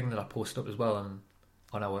that thing that I posted up as well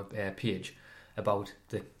on our page about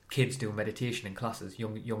the kids doing meditation in classes,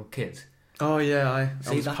 young kids? Oh yeah,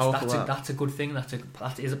 that's a good thing.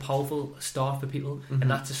 That is a powerful start for people, and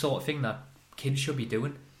that's the sort of thing that kids should be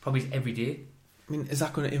doing probably every day. I mean, is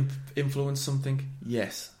that going to influence something?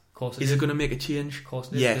 Yes. Of course. Is it going to make a change? Of course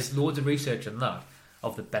it is. Yes. There's loads of research on that,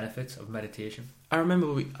 of the benefits of meditation. I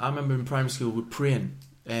remember in primary school we praying,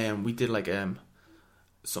 we did like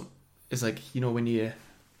it's like, you know, when you're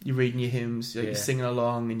reading your hymns, you're singing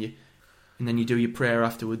along, and then you do your prayer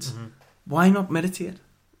afterwards. Why not meditate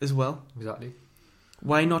as well? Exactly.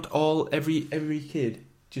 Why not every kid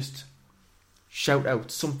just shout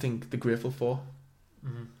out something they're grateful for?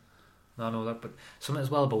 I know that, but something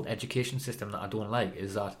as well about the education system that I don't like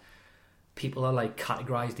is that people are like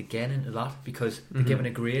categorised again into that because they're given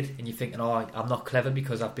a grade, and you're thinking, oh, I'm not clever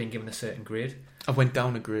because I've been given a certain grade. I went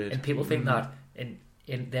down a grade. And people think that in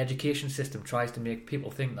the education system tries to make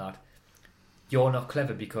people think that you're not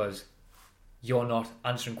clever because you're not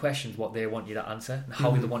answering questions what they want you to answer and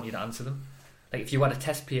how they want you to answer them. Like if you had a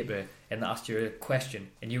test paper and they asked you a question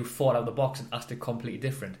and you thought out of the box and asked it completely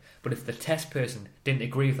different, but if the test person didn't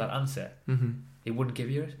agree with that answer, he wouldn't give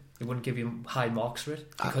you it. He wouldn't give you high marks for it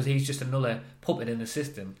because he's just another puppet in the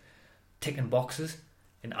system, ticking boxes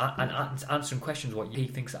and answering questions what he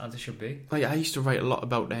thinks the answer should be. Oh, yeah, I used to write a lot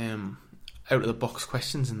about out of the box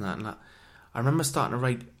questions and that. I remember starting to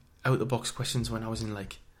write out of the box questions when I was in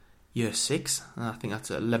like year 6, and I think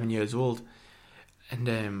that's 11 years old. And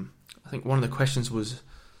I think one of the questions was,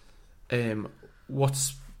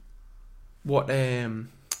 what's what the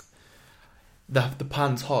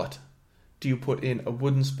pan's hot, do you put in a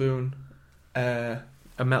wooden spoon, a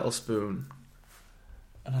metal spoon?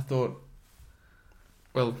 And I thought,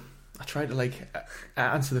 well, I tried to like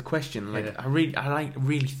answer the question. Like I like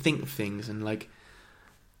really think of things and like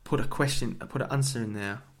put an answer in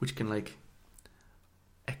there which can like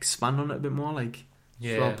expand on it a bit more. Like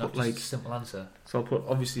so I'll put like a simple answer. So I'll put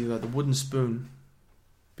obviously like the wooden spoon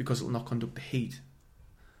because it'll not conduct the heat.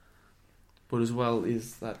 But as well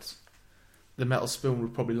is that the metal spoon will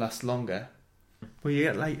probably last longer. But you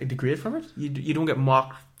get like a degrade from it. You don't get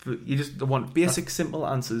marked. You just want basic, simple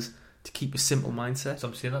answers to keep a simple mindset. So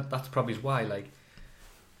I'm saying that's probably why like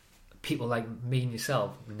people like me and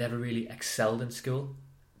yourself never really excelled in school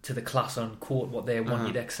to the class on quote what they want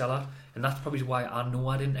you to excel at, and that's probably why I know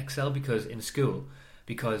I didn't excel because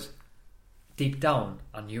deep down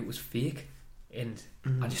I knew it was fake, and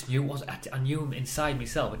I just knew it was. I knew inside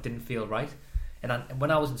myself it didn't feel right, and when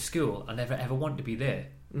I was in school I never ever wanted to be there.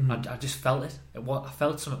 I just felt it. I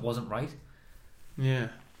felt something wasn't right. Yeah,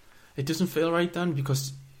 it doesn't feel right then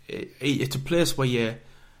because it's a place where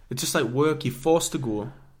it's just like work. You're forced to go,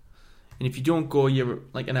 and if you don't go, you're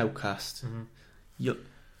like an outcast.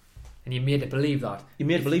 And you're made to believe that. You're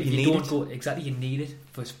made to believe you need it. Go, exactly, you need it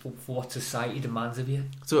for what society demands of you.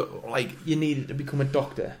 So, like, you need it to become a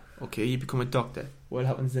doctor. Okay, you become a doctor. What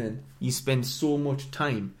happens then? You spend so much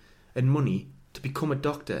time and money to become a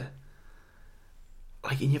doctor.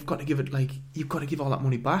 Like, and you've got to give all that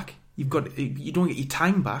money back. You don't get your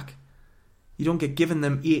time back. You don't get given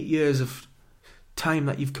them 8 years of time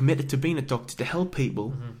that you've committed to being a doctor to help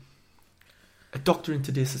people. A doctor in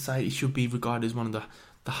today's society should be regarded as one of the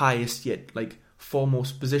highest yet like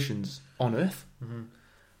foremost positions on earth.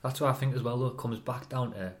 That's why I think as well though it comes back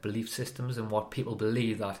down to belief systems and what people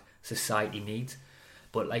believe that society needs.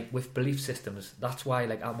 But like with belief systems, that's why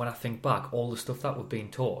like when I think back, all the stuff that we're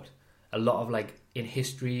being taught, a lot of like in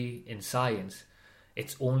history, in science,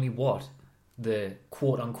 it's only what the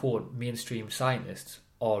quote unquote mainstream scientists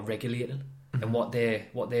are regulating and what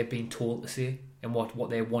they're being told to say and what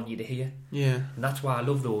they want you to hear. Yeah. And that's why I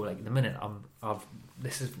love though, like at the minute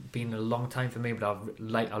this has been a long time for me, but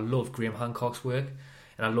I love Graham Hancock's work,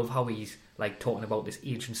 and I love how he's like talking about this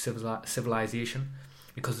ancient civilization,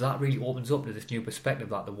 because that really opens up to this new perspective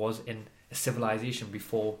that there was in a civilization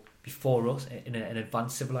before us, in an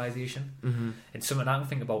advanced civilization. And something I can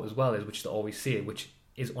think about as well is, which they always say, which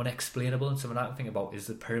is unexplainable, and something I can think about is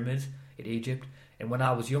the pyramids in Egypt. And when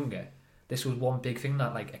I was younger, this was one big thing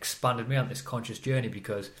that like expanded me on this conscious journey,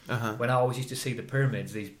 because when I always used to see the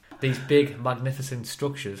pyramids, these big magnificent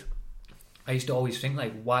structures, I used to always think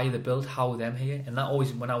like, why they're built, how are them here? And that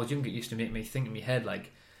always, when I was younger, it used to make me think in my head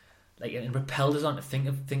like it repelled us on to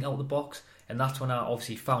think out the box. And that's when I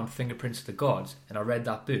obviously found Fingerprints of the Gods, and I read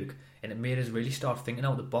that book, and it made us really start thinking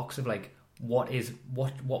out the box of like what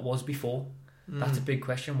was before. That's a big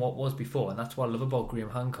question, what was before. And that's what I love about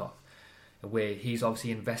Graham Hancock, where he's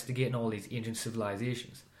obviously investigating all these ancient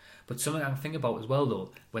civilizations. But something I can think about as well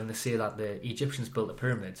though, when they say that the Egyptians built the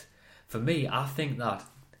pyramids, for me I think that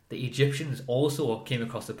the Egyptians also came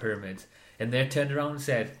across the pyramids and they turned around and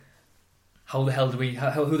said, who the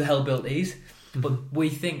hell built these? But we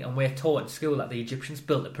think and we're taught in school that the Egyptians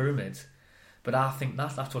built the pyramids, but I think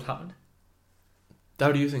that's what happened.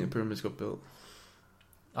 How do you think the pyramids got built?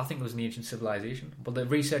 I think it was an ancient civilization. But the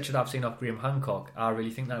research that I've seen of Graham Hancock, I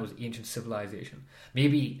really think that it was ancient civilization.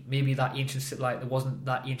 Maybe that it wasn't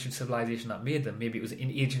that ancient civilization that made them. Maybe it was an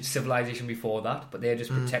ancient civilization before that, but they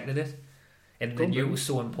just protected it. And they knew it was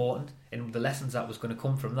so important, and the lessons that was going to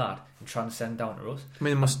come from that and transcend down to us. I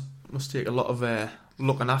mean, it must take a lot of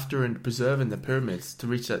looking after and preserving the pyramids to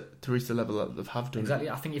reach the level that they have done. Exactly.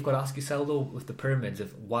 I think you've got to ask yourself though, with the pyramids,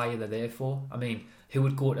 of why are they there for? I mean, who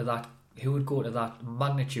would go to that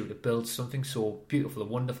magnitude to build something so beautiful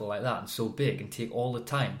and wonderful like that, and so big, and take all the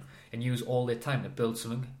time and use all their time to build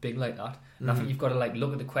something big like that? And I think you've got to like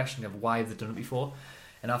look at the question of why they've done it before.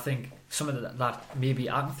 And I think something that maybe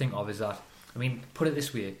I can think of is that, I mean, put it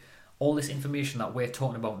this way, all this information that we're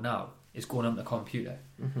talking about now is going on the computer.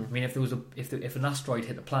 I mean, if an asteroid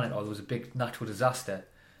hit the planet, or there was a big natural disaster,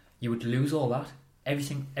 you would lose all that.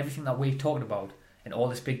 Everything that we're talking about, and all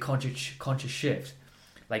this big conscious shift,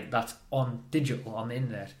 like that's on digital, on the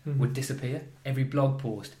internet, would disappear. Every blog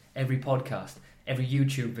post, every podcast, every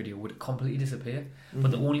YouTube video would completely disappear.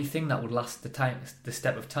 But the only thing that would last the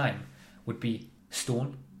step of time, would be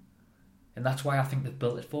stone. And that's why I think they've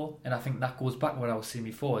built it for. And I think that goes back to what I was saying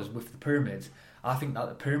before, is with the pyramids. I think that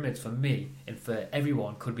the pyramids, for me and for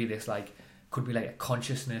everyone, could be like a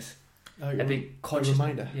consciousness, a big conscious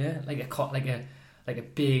reminder. Yeah, like a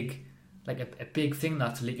big like a big thing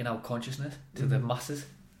that's leaking out consciousness to the masses.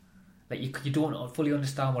 Like you don't fully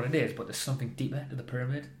understand what it is, but there's something deeper to the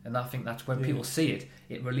pyramid, and I think that's when people see it,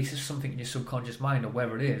 it releases something in your subconscious mind, or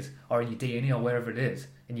wherever it is, or in your DNA, or wherever it is,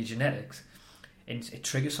 in your genetics, and it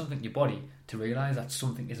triggers something in your body to realise that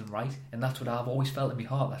something isn't right. And that's what I've always felt in my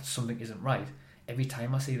heart, that something isn't right every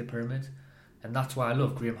time I see the pyramids. And that's why I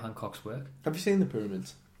love Graham Hancock's work. Have you seen the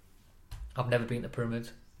pyramids? I've never been to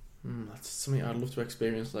pyramids. That's something I'd love to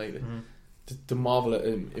experience, like to marvel at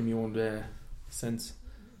in your own sense.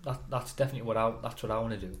 That's definitely what I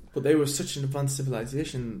want to do. But they were such an advanced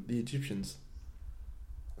civilization, the Egyptians.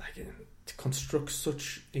 Like to construct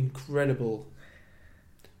such incredible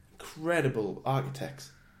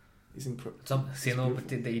architects. Is incredible. But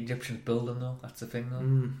did the Egyptians build them though? That's the thing though.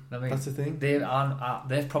 I mean, that's the thing. They've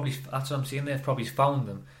probably. That's what I'm saying. They've probably found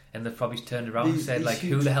them, and they've probably turned around and said, like,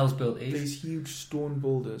 who the hell's built these? These huge stone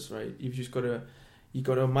boulders, right? You've just got to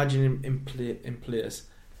imagine in place,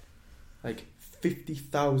 like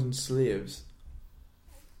 50,000 slaves,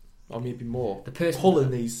 or maybe more,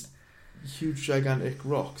 pulling these huge gigantic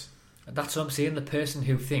rocks. That's what I'm saying. The person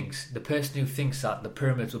who thinks that the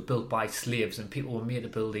pyramids were built by slaves and people were made to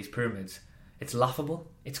build these pyramids, it's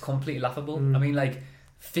laughable. It's completely laughable. I mean, like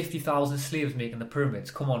 50,000 slaves making the pyramids.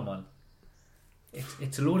 Come on, man.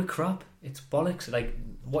 It's a load of crap. It's bollocks. Like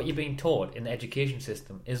what you're being taught in the education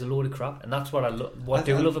system is a load of crap, and that's what I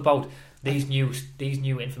love about these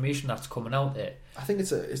new information that's coming out there. I think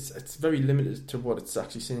it's very limited to what it's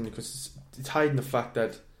actually saying, because it's hiding the fact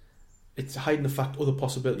that. It's hiding the fact other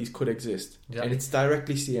possibilities could exist. Exactly. And it's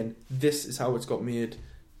directly saying, this is how it's got made.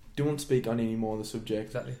 Don't speak on any more of the subject.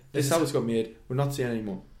 Exactly. This is how it's got made. We're not saying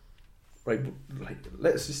anymore. Right, but like,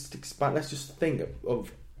 let's just expand. Let's just think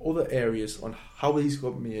of other areas on how these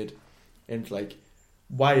got made and like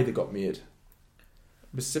why they got made.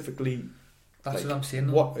 Specifically, that's what I'm saying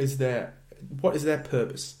though. What is their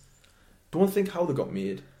purpose? Don't think how they got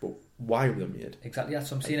made, but why were they made. Exactly,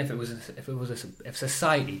 that's what I'm saying. If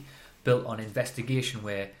society built on investigation,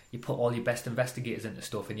 where you put all your best investigators into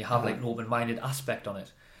stuff and you have like an open-minded aspect on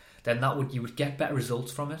it, then you would get better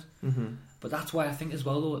results from it. But that's why I think as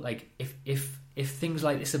well though, like if things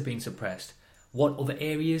like this have been suppressed, what other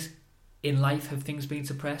areas in life have things been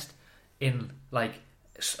suppressed? In like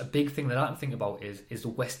a big thing that I think about is the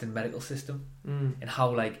Western medical system, and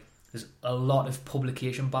how like there's a lot of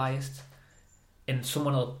publication bias. And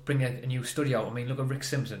someone will bring a new study out. I mean, look at Rick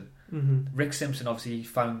Simpson. Rick Simpson obviously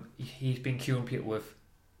found he's been curing people with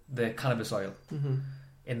the cannabis oil,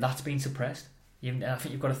 and that's been suppressed. And I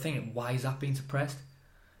think you've got to think, why is that being suppressed?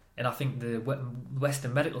 And I think the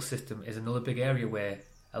Western medical system is another big area where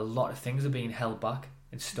a lot of things are being held back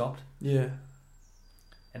and stopped. Yeah.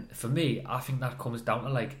 And for me, I think that comes down to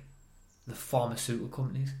like the pharmaceutical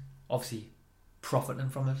companies obviously profiting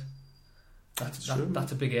from it.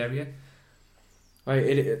 That's a big area. Right,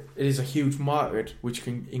 it is a huge market which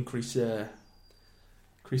can increase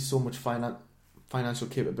so much financial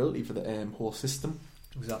capability for the whole system.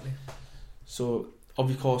 Exactly. So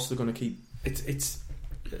of course they're going to keep it's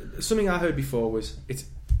something I heard before was it's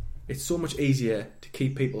so much easier to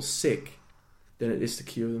keep people sick than it is to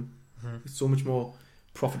cure them. It's so much more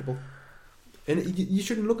profitable, and you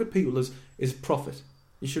shouldn't look at people as profit.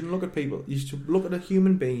 You shouldn't look at people. You should look at a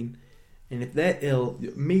human being. And if they're ill,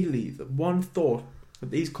 immediately the one thought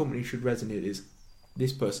that these companies should resonate is,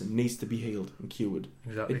 this person needs to be healed and cured.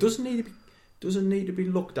 Exactly. It doesn't need to be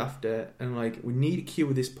looked after, and like we need to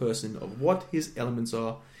cure this person of what his elements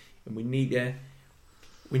are, and we need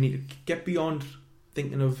to get beyond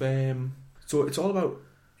thinking of. So it's all about,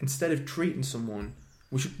 instead of treating someone,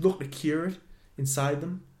 we should look to cure it inside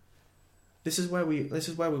them. This is where we're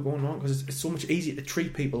going wrong, because it's so much easier to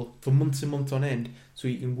treat people for months and months on end, so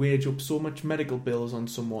you can wage up so much medical bills on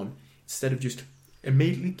someone instead of just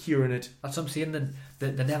immediately curing it. That's what I'm saying.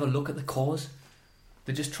 They never look at the cause.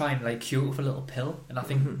 They just try and like cure it with a little pill, and I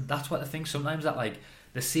think that's what I think sometimes, that like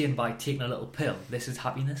they're saying by taking a little pill, this is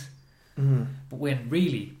happiness. But when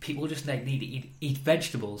really people just like need to eat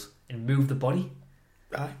vegetables and move the body.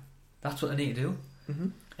 Aye. That's what they need to do.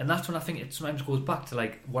 And that's when I think it sometimes goes back to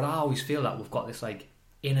like what I always feel, that we've got this like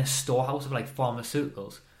inner storehouse of like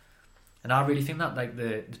pharmaceuticals, and I really think that like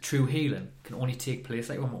the true healing can only take place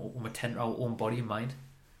like when we tend to our own body and mind.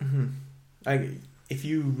 Like if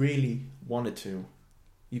you really wanted to,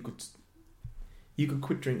 you could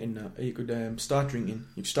quit drinking now. You could start drinking.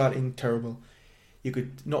 You could start eating terrible. You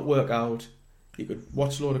could not work out. You could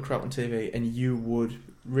watch a load of crap on TV, and you would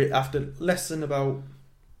after less than about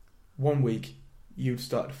 1 week, you'd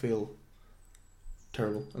start to feel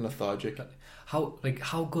terrible and lethargic. How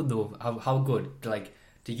good though? How good like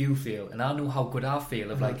do you feel? And I know how good I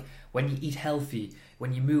feel of like when you eat healthy,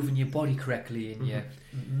 when you're moving your body correctly and you're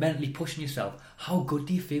mentally pushing yourself. How good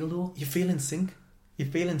do you feel though? You feel in sync. You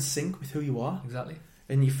feel in sync with who you are. Exactly.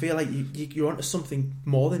 And you feel like you're onto something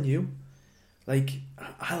more than you. Like,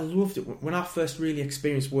 I loved it when I first really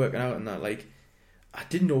experienced working out and that. Like, I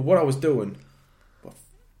didn't know what I was doing, but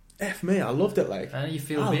F me, I loved it. Like, and you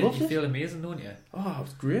feel amazing, don't you? Oh, it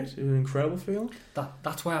was great. It was an incredible feeling.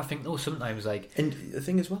 That's why I think though sometimes like. And the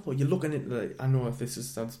thing as well, though, you're looking into, like, I know if this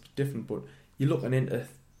sounds different, but you're looking into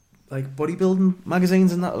like bodybuilding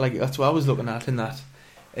magazines and that. Like, that's what I was looking at in that,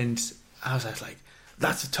 and I was like,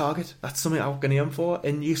 that's a target. That's something I'm going to aim for.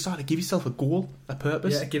 And you start to give yourself a goal, a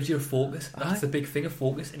purpose. Yeah, it gives you a focus. That's the big thing, of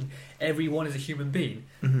focus. And everyone as a human being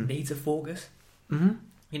needs a focus. Mm-hmm.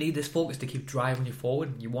 You need this focus to keep driving you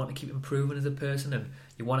forward. You want to keep improving as a person, and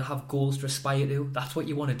you want to have goals to aspire to. That's what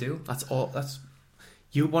you want to do. That's all.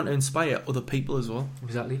 You want to inspire other people as well.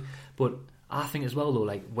 Exactly. But I think as well though,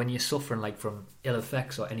 like when you're suffering like from ill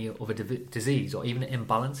effects or any other disease or even an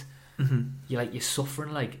imbalance, you're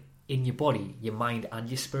suffering like in your body, your mind and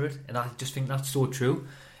your spirit. And I just think that's so true.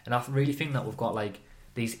 And I really think that we've got like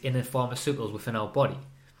these inner pharmaceuticals within our body,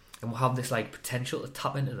 and we'll have this like potential to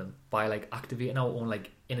tap into them by like activating our own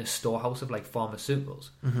like inner storehouse of like pharmaceuticals.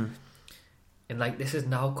 And like this is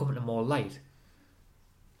now coming to more light,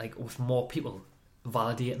 like with more people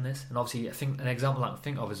validating this. And obviously I think an example I can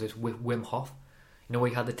think of is this with Wim Hof. You know, where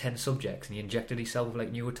he had the 10 subjects and he injected himself with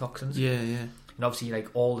like neurotoxins. Yeah. And obviously like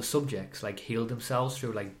all the subjects like healed themselves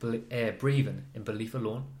through like breathing and belief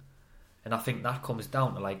alone. And I think that comes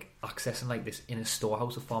down to like accessing like this inner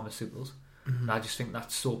storehouse of pharmaceuticals. And I just think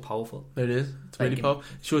that's so powerful. It is. It's really powerful.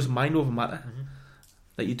 It shows mind over matter.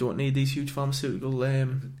 That you don't need these huge pharmaceutical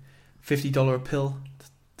 $50 a pill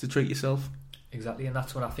to treat yourself. Exactly. And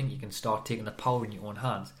that's when I think you can start taking the power in your own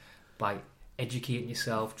hands by educating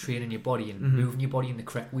yourself, training your body and moving your body in the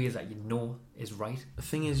correct ways that you know is right. The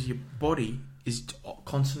thing is, your body is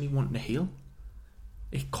constantly wanting to heal.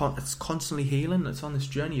 It's constantly healing. It's on this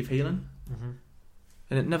journey of healing.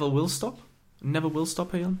 And it never will stop. It never will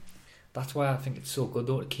stop healing. That's why I think it's so good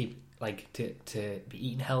though to keep like to be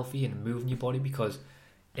eating healthy and moving your body, because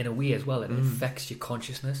in a way as well it affects your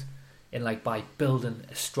consciousness. And like by building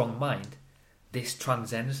a strong mind, this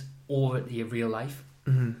transcends over to your real life.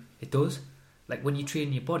 It does. Like when you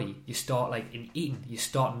train your body, you start like in eating, you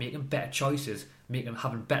start making better choices,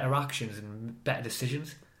 having better actions and better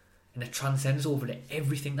decisions, and it transcends over to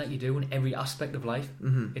everything that you do in every aspect of life.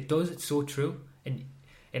 It does. It's so true.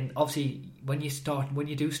 And obviously when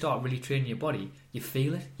you do start really training your body, you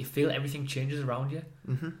feel it. You feel everything changes around you.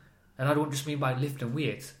 And I don't just mean by lifting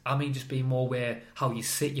weights. I mean just being more aware how you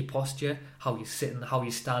sit, your posture, how you sit and how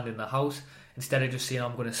you stand in the house. Instead of just saying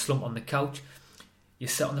I'm going to slump on the couch, you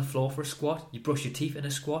sit on the floor for a squat, you brush your teeth in a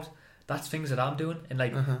squat. That's things that I'm doing. And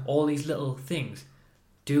like all these little things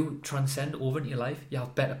do transcend over into your life. You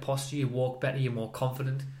have better posture, you walk better, you're more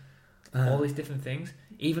confident. All these different things.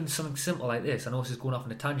 Even something simple like this, I know this is going off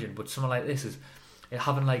on a tangent, but something like this is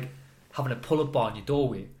having a pull-up bar in your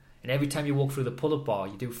doorway. And every time you walk through the pull-up bar,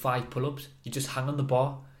 you do 5 pull-ups. You just hang on the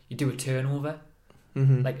bar. You do a turnover.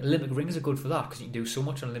 Like Olympic rings are good for that because you can do so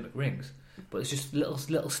much on Olympic rings. But it's just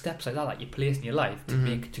little steps like that you place in your life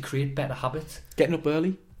to create better habits. Getting up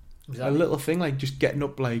early. Exactly. A little thing like just getting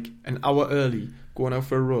up like an hour early, going out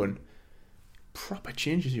for a run, proper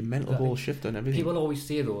changes your mental whole shift and everything. People always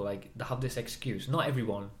say though, like they have this excuse. Not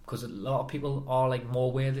everyone, because a lot of people are like more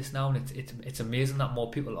aware of this now, and it's amazing that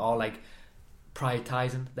more people are like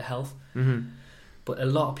prioritising the health. But a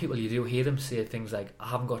lot of people, you do hear them say things like, I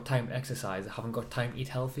haven't got time to exercise, I haven't got time to eat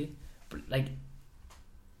healthy. But like,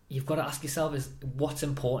 you've got to ask yourself, is what's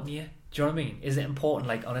important to you? Do you know what I mean? Is it important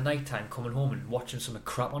like on a night time coming home and watching some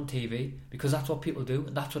crap on TV? Because that's what people do,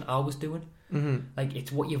 and that's what I was doing. Like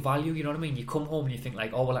it's what you value, you know what I mean? You come home and you think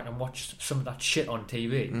like, oh well, I can watch some of that shit on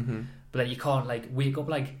TV. But then you can't like wake up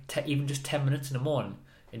like even just 10 minutes in the morning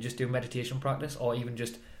and just do meditation practice, or even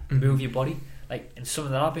just move your body. Like, and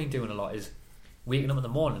something that I've been doing a lot is waking up in the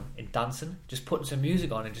morning and dancing, just putting some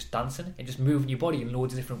music on and just dancing and just moving your body in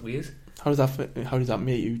loads of different ways. How does that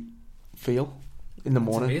make you feel in the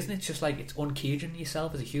morning? It's amazing. It's just like it's uncaging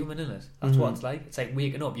yourself as a human, isn't it? That's what it's like. It's like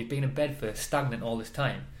waking up. You've been in bed for stagnant all this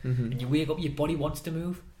time, and you wake up. Your body wants to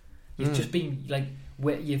move. You've just been like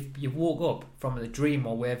where you've woke up from a dream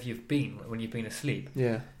or wherever you've been when you've been asleep.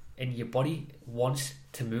 Yeah, and your body wants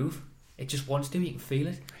to move. It just wants to. You can feel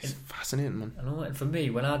it. It's fascinating, man. I know. And for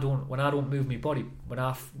me, when I don't move my body,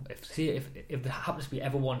 if there happens to be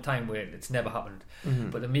ever one time where it's never happened,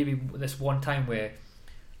 but there may be this one time where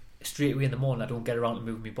straight away in the morning I don't get around to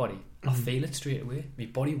moving my body, I feel it straight away. My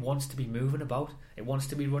body wants to be moving about. It wants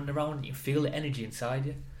to be running around. You can feel the energy inside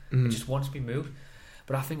you. It just wants to be moved.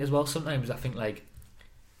 But I think as well, sometimes I think like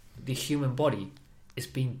the human body is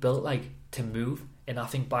being built like to move, and I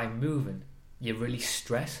think by moving you release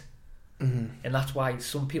stress. And that's why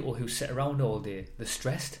some people who sit around all day, they're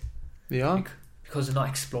stressed. They are. Because they're not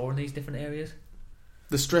exploring these different areas.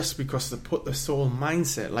 The stress because they put the soul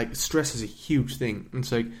mindset, like stress is a huge thing.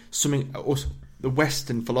 It's like something the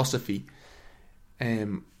Western philosophy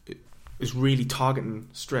is really targeting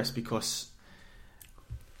stress because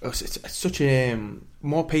it's such a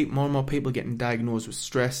more and more people getting diagnosed with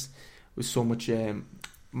stress, with so much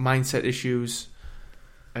mindset issues,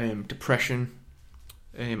 depression,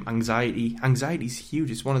 anxiety. Anxiety is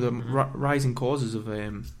huge. It's one of the rising causes of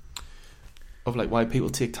like why people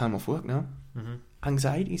take time off work now.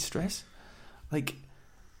 Anxiety, stress, like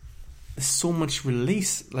there's so much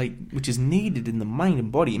release, like which is needed in the mind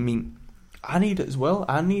and body. I mean, I need it as well.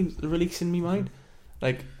 I need the release in my mind.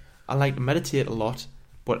 Like I like to meditate a lot,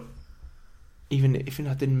 but even if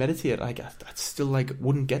I didn't meditate, like I still like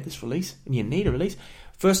wouldn't get this release. And you need a release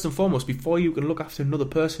first and foremost. Before you can look after another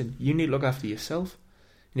person, you need to look after yourself.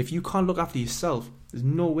 And if you can't look after yourself, there's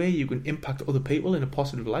no way you can impact other people in a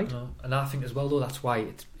positive light. No. And I think as well, though, that's why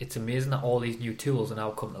it's amazing that all these new tools are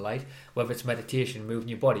now come to light. Whether it's meditation, moving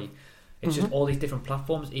your body, it's just all these different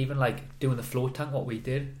platforms. Even like doing the float tank, what we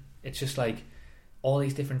did. It's just like all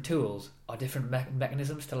these different tools are different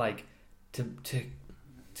mechanisms to like to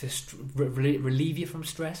relieve you from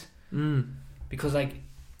stress. Because like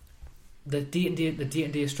the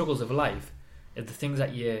day-to-day struggles of life are the things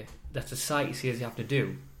that society says you have to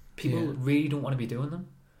do. People really don't want to be doing them,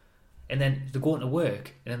 and then they're going to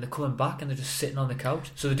work and then they're coming back and they're just sitting on the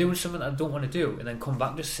couch. So they're doing something that they don't want to do and then come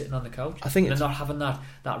back just sitting on the couch. I think they're not having that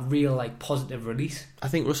real like positive release. I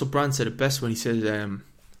think Russell Brand said it best when he said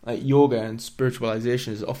like yoga and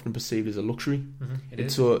spiritualization is often perceived as a luxury. It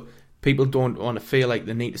is. So people don't want to feel like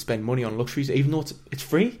they need to spend money on luxuries, even though it's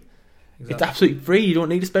free. Exactly. It's absolutely free. You don't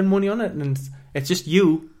need to spend money on it, and it's just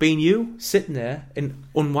you being you, sitting there and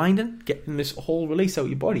unwinding, getting this whole release out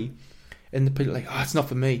of your body. And the people are like, oh, it's not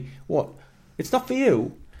for me. What? It's not for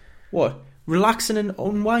you. What? Relaxing and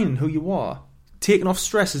unwinding who you are, taking off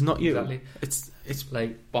stress is not you. Exactly. It's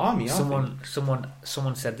like balmy. Someone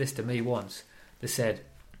said this to me once. They said,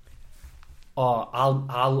 "Oh,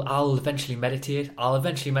 I'll eventually meditate. I'll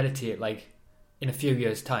eventually meditate like in a few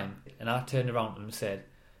years' time." And I turned around to them and said,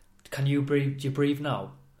 "Can you breathe? Do you breathe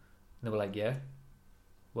now?" And they were like, "Yeah."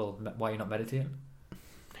 Well, why are you not meditating?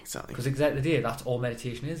 Exactly. Because exactly the day, that's all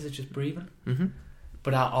meditation is. It's just breathing.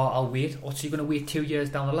 But I'll wait. Or so you're going to wait 2 years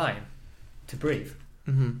down the line to breathe?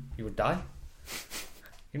 You would die.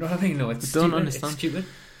 You know what I mean? No, it's stupid. Understand. It's stupid.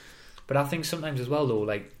 But I think sometimes as well, though,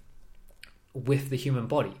 like with the human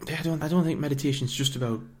body. Yeah, I don't think meditation's just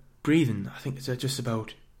about breathing. I think it's just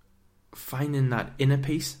about finding that inner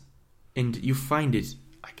peace, and you find it.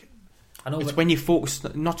 I know it's when you focus,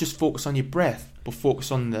 not just focus on your breath, but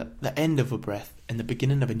focus on the end of a breath and the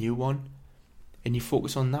beginning of a new one. And you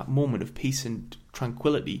focus on that moment of peace and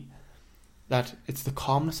tranquility, that it's the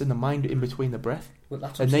calmness in the mind in between the breath. Well,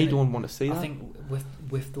 that's and they don't want to see that. I think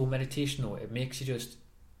with the meditation, though, it makes you just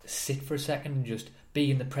sit for a second and just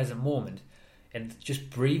be in the present moment and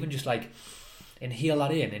just breathe and just like inhale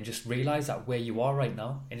that in and just realise that where you are right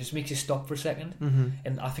now, and it just makes you stop for a second.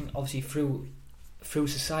 And I think obviously through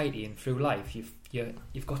society and through life,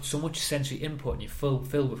 you've got so much sensory input and you're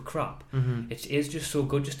filled with crap. It is just so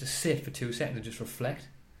good just to sit for 2 seconds and just reflect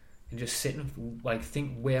and just sit and like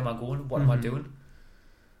think, where am I going? What am I doing?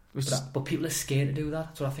 But people are scared to do that.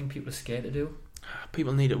 That's what I think people are scared to do.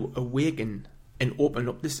 People need to awaken and open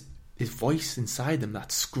up this voice inside them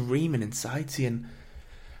that's screaming inside, saying,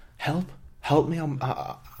 "Help me!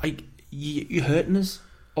 You're hurting us.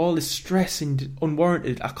 All this stress and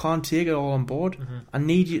unwarranted. I can't take it all on board. I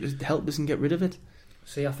need you to help us and get rid of it."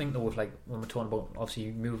 See, I think though, with like when we're talking about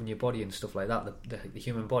obviously moving your body and stuff like that, the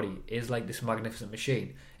human body is like this magnificent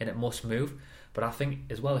machine and it must move. But I think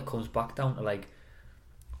as well it comes back down to like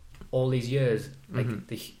all these years, like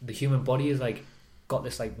the human body is like got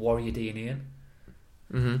this like warrior DNA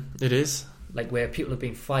in. It is like where people have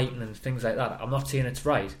been fighting and things like that. I'm not saying it's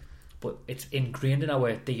right, but it's ingrained in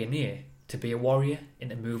our DNA to be a warrior and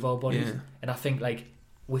to move our bodies. And I think like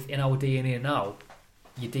within our DNA now,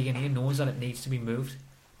 your DNA knows that it needs to be moved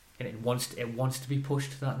and it wants to be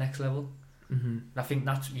pushed to that next level. And I think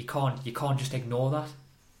that's you can't just ignore that.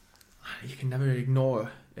 You can never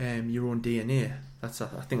ignore your own DNA. I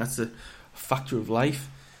think that's a factor of life.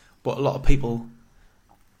 But a lot of people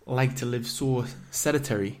like to live so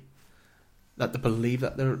sedentary that they believe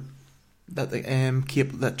that they're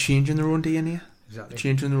capable, that changing their own DNA, Exactly.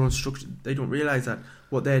 changing their own structure. They don't realise that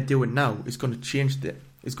what they're doing now is going to change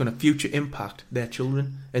is going to future impact their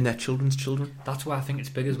children and their children's children. That's why I think it's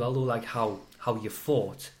big as well, though, like how your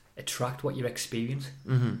thoughts attract what you experience.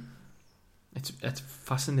 Mm-hmm. It's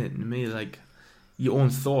fascinating to me. Like, your own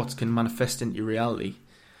thoughts can manifest into reality.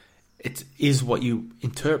 It is what you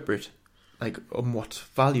interpret, like, on what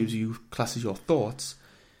values you class as your thoughts.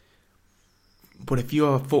 But if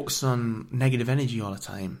you're focused on negative energy all the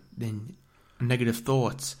time, then negative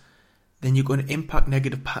thoughts, then you're going to impact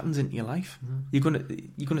negative patterns into your life. Mm-hmm.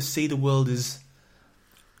 You're going to see the world as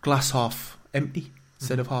glass half empty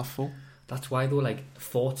instead of half full. That's why, though, like,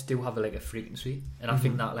 thoughts do have a frequency, and I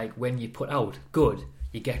think that, like, when you put out good,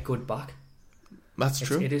 you get good back. That's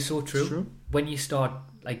true. It is so true. It's true. When you start,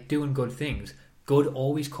 like, doing good things, good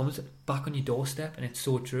always comes back on your doorstep, and it's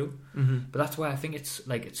so true. Mm-hmm. But that's why I think it's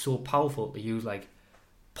so powerful to use, like,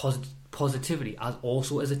 positivity as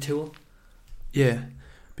also as a tool. Yeah,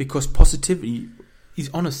 because positivity is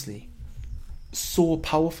honestly so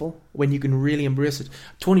powerful when you can really embrace it.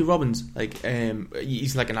 Tony Robbins, like,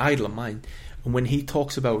 he's like an idol of mine, and when he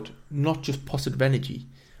talks about not just positive energy,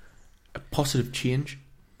 a positive change,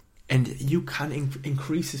 and you can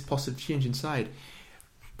increase this positive change inside,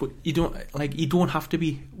 but you don't have to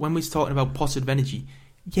be. When we're talking about positive energy,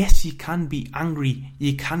 yes, you can be angry,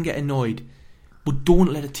 you can get annoyed, but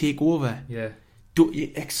don't let it take over. Yeah. Don't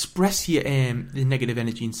express your the negative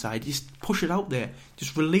energy inside. Just push it out there.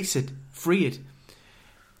 Just release it, free it.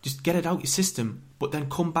 Just get it out your system. But then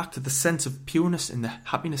come back to the sense of pureness and the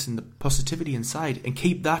happiness and the positivity inside, and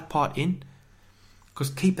keep that part in. Because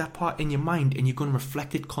keep that part in your mind, and you're going to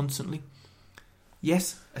reflect it constantly.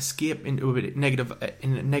 Yes, escape into a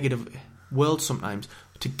negative world sometimes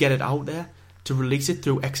to get it out there, to release it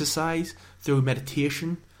through exercise, through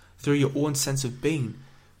meditation, through your own sense of being.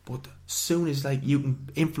 But soon as you can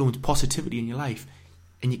influence positivity in your life,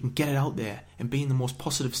 and you can get it out there and be in the most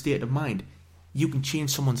positive state of mind, you can change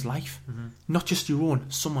someone's life, not just your own,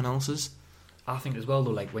 someone else's. I think as well,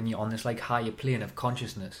 though, like, when you're on this, like, higher plane of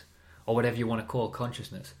consciousness, or whatever you want to call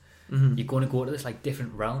consciousness, you're going to go to this, like,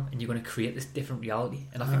 different realm, and you're going to create this different reality.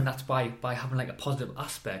 And I think that's by having, like, a positive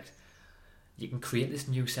aspect, you can create this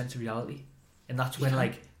new sense of reality. And that's when,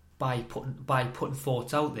 like, by putting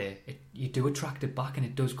thoughts out there, you do attract it back, and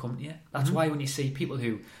it does come to you. That's why when you see people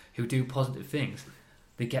who do positive things,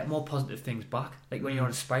 they get more positive things back. Like, when you're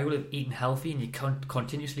on a spiral of eating healthy, and you're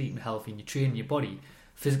continuously eating healthy, and you're training your body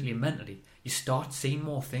physically and mentally, you start seeing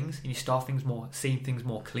more things, and you start seeing things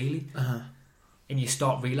more clearly, and you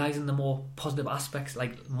start realising the more positive aspects,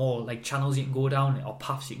 like more like channels you can go down, or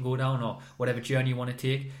paths you can go down, or whatever journey you want to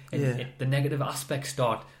take. And the negative aspects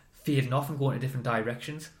start fading off and going in different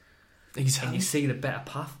directions. Exactly. And you see the better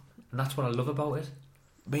path, and that's what I love about it.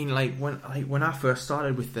 I mean, like, when I first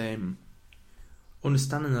started with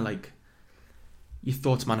understanding that, like, your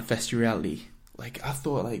thoughts manifest your reality, like, I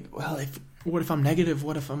thought, like, well, what if I'm negative?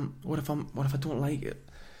 What if I don't like it?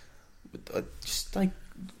 Just like,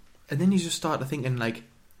 and then you just start thinking, like,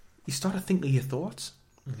 you start to think of your thoughts,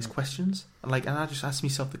 these questions, and I just ask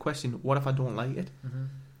myself the question, what if I don't like it?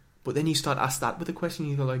 But then you start ask that with a question,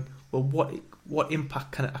 you go like, well, what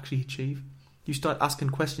impact can it actually achieve? You start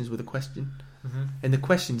asking questions with a question, and the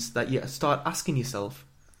questions that you start asking yourself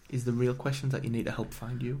is the real questions that you need to help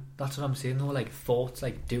find you. That's what I'm saying, though. Like, thoughts,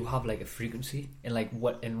 like, do have, like, a frequency, and like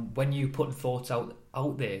and when you put thoughts out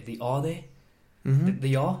there, they are there.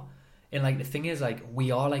 They are. And, like, the thing is, like,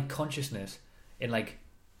 we are, like, consciousness, and, like,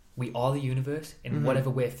 we are the universe, and whatever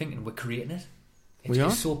we're thinking, we're creating it.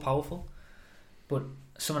 It's so powerful. But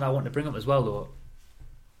something I want to bring up as well, though,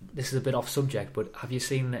 this is a bit off subject, but have you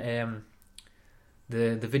seen the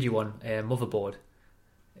video on Motherboard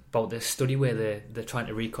about the study where they're trying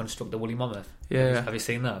to reconstruct the woolly mammoth? Yeah. Have you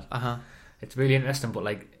seen that? It's really interesting. But,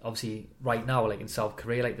 like, obviously right now, like, in South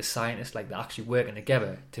Korea, like, the scientists, like, they're actually working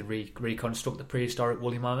together to reconstruct the prehistoric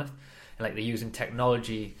woolly mammoth, and, like, they're using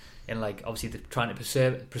technology, and, like, obviously they're trying to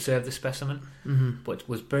preserve the specimen. But it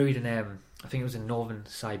was buried in I think it was in northern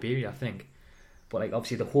Siberia, I think. But, like,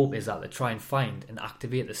 obviously the hope is that they try and find and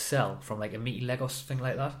activate the cell from, like, a meaty leg or something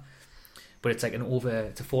like that. But it's like it's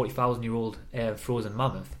a 40,000-year-old frozen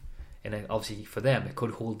mammoth, and then obviously for them it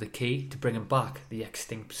could hold the key to bringing back the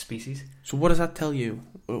extinct species. So what does that tell you?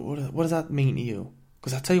 What does that mean to you?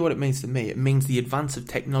 Because I'll tell you what it means to me. It means the advance of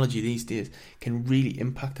technology these days can really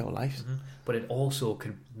impact our lives. But it also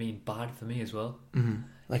can mean bad for me as well.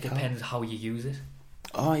 Like, it depends how you use it.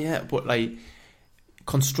 Oh yeah, but, like,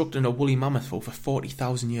 constructing a woolly mammoth over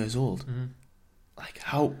 40,000 years old, like,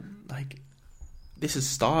 how, like, this is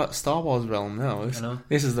Star Wars realm now. I know.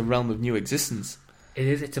 This is the realm of new existence. It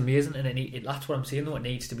is. It's amazing, and that's what I'm saying. Though it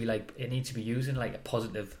needs to be used in like a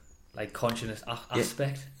positive, like consciousness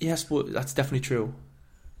aspect. Yes, but that's definitely true.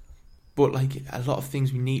 But like a lot of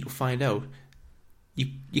things we need to find out,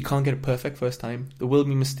 you can't get it perfect first time. There will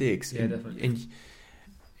be mistakes. Yeah, definitely. And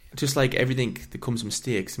just like everything that comes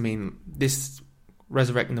mistakes, I mean, this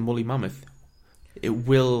resurrecting the woolly mammoth, it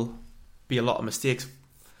will be a lot of mistakes.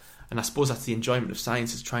 And I suppose that's the enjoyment of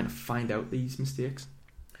science, is trying to find out these mistakes.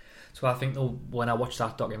 So I think though, when I watched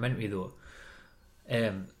that documentary though,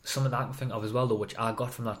 some of that I think of as well though, which I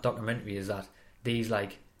got from that documentary, is that these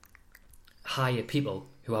like higher people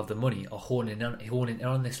who have the money are honing in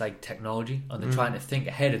on this like technology, and they're trying to think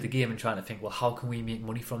ahead of the game and trying to think, well, how can we make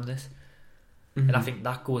money from this? And I think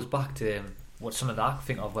that goes back to what some of that I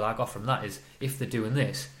think of. What I got from that is, if they're doing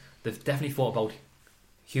this, they've definitely thought about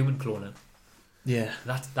human cloning. Yeah,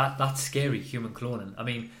 that's scary, human cloning. I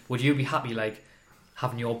mean, would you be happy like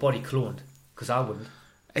having your body cloned? Because I wouldn't.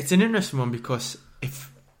 It's an interesting one, because if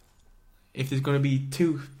there's going to be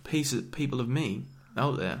two people of me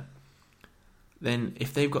out there, then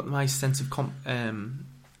if they've got my sense of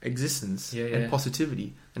existence and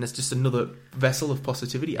positivity, and it's just another vessel of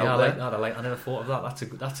positivity out there. I like that. I never thought of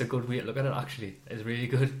that. That's a good way to look at it. Actually, it's really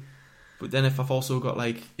good. But then if I've also got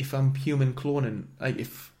like, if I'm human cloning,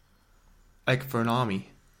 like for an army,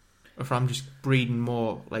 or if I'm just breeding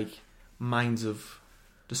more like minds of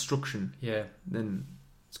destruction, then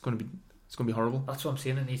it's going to be horrible. That's what I'm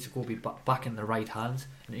saying. It needs to go be back in the right hands,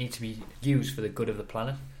 and it needs to be used for the good of the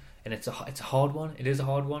planet. And it's a hard one. It is a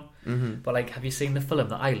hard one. But like, have you seen the film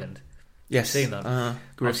The Island? Yes, seen that.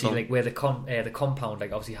 Obviously, film. like where the compound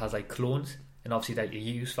like obviously has like clones, and obviously that you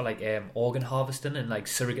use for like organ harvesting and like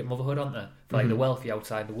surrogate motherhood, aren't they? For like the wealthy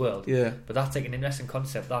outside the world. Yeah. But that's like an interesting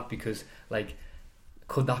concept, that, because like,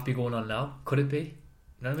 could that be going on now? Could it be? You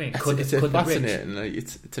know what I mean? It's fascinating. Like,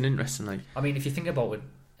 it's an interesting like. I mean, if you think about it,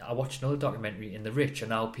 I watched another documentary, and the rich are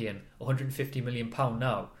now paying £150 million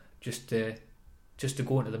now just to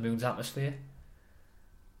go into the moon's atmosphere.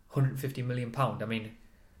 £150 million. I mean,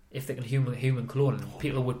 if they can human cloning,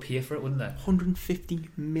 people would pay for it, wouldn't they? 150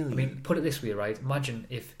 million. I mean, put it this way, right? Imagine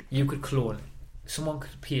if you could clone. Someone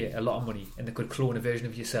could pay a lot of money, and they could clone a version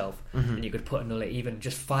of yourself, and you could put another, even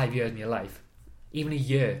just 5 years in your life, even a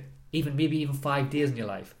year, maybe even 5 days in your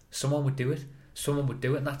life. Someone would do it.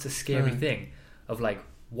 And that's a scary thing of like,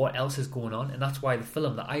 what else is going on? And that's why the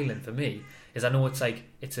film The Island, for me, is, I know it's like,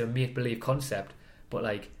 it's a make-believe concept, but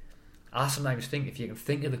like, I sometimes think if you can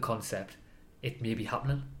think of the concept, it may be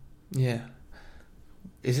happening. Yeah.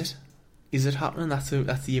 Is it happening? That's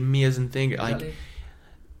the amazing thing. Exactly.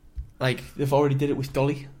 Like they've already did it with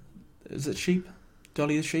Dolly. Is it sheep?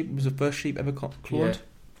 Dolly the sheep was the first sheep ever cloned. Yeah.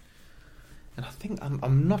 And I think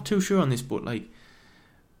I'm not too sure on this, but like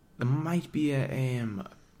there might be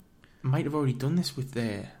might have already done this with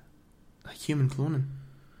their human cloning.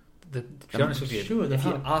 To be honest with you,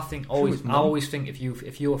 I always think if you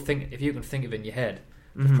can think of it in your head,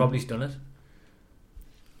 they've probably done it.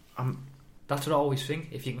 That's what I always think.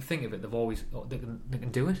 If you can think of it, they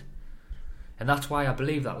can do it, and that's why I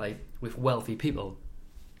believe that, like with wealthy people,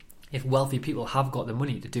 if wealthy people have got the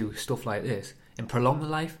money to do stuff like this and prolong the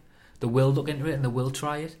life, they will look into it and they will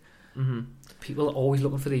try it. People are always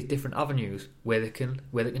looking for these different avenues where they can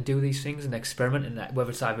do these things and experiment, and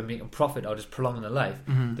whether it's either making profit or just prolonging their life.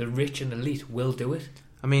 The rich and elite will do it.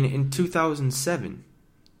 I mean, in 2007,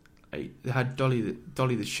 they had Dolly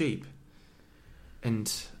the sheep, and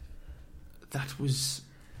that was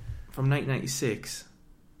from 1996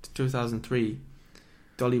 to 2003.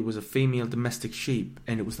 Dolly was a female domestic sheep,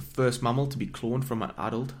 and it was the first mammal to be cloned from an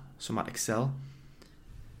adult somatic cell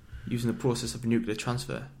using the process of nuclear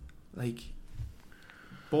transfer. Like,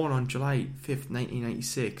 born on July 5th,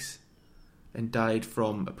 1996, and died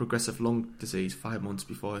from a progressive lung disease 5 months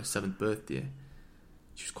before her 7th birthday.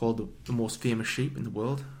 She was called the most famous sheep in the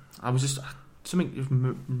world. I was just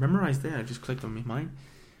something memorised there. I just clicked on my mind.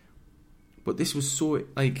 But this was so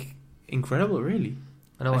like incredible, really.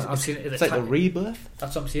 I know. I've seen it. It's like a rebirth.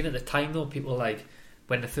 That's what I'm saying. At the time, though, people like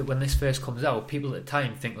when this first comes out, people at the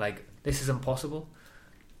time think like, this is impossible.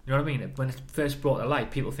 You know what I mean? When it's first brought to light,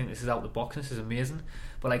 people think this is out of the box. This is amazing.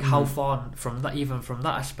 But like, how far from that? Even from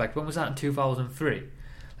that aspect, when was that in 2003?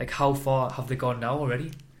 Like, how far have they gone now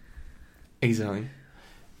already? Exactly.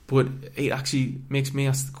 But it actually makes me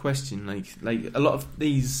ask the question. Like a lot of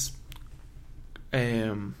these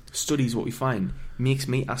studies, what we find makes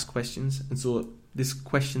me ask questions. And so this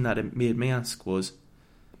question that it made me ask was,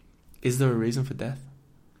 is there a reason for death?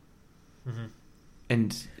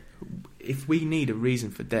 And if we need a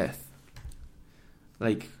reason for death,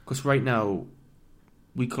 like, because right now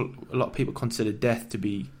a lot of people consider death to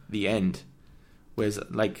be the end, whereas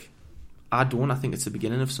like I don't. I think it's the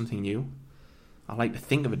beginning of something new. I like to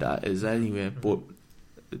think of it that as anyway, but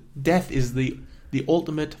death is the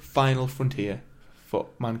ultimate final frontier for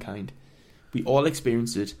mankind. We all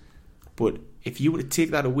experience it, but if you were to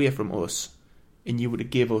take that away from us and you were to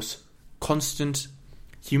give us constant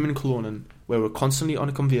human cloning, where we're constantly on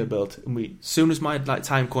a conveyor belt, and as soon as my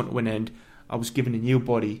time come to an end, I was given a new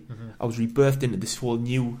body. I was rebirthed into this whole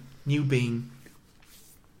new being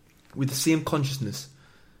with the same consciousness.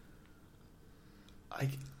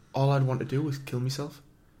 All I'd want to do was kill myself.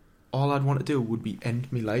 All I'd want to do would be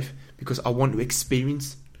end my life, because I want to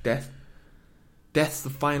experience death. Death's the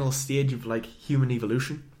final stage of like human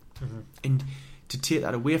evolution, and to take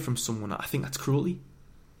that away from someone, I think that's cruelty.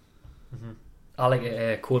 I like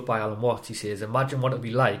a quote by Alan Watts. He says, "Imagine what it would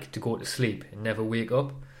be like to go to sleep and never wake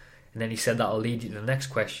up." And then he said that'll lead you to the next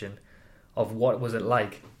question of what was it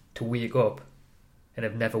like to wake up and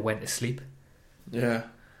have never went to sleep. Yeah,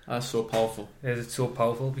 that's so powerful. It's so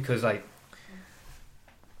powerful because, like,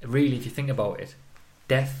 really, if you think about it,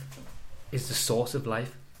 death is the source of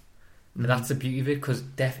life. And that's the beauty of it, because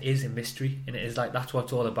death is a mystery, and it is like, that's what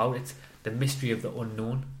it's all about. It's the mystery of the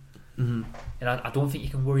unknown. And I don't think you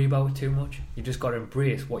can worry about it too much. You just got to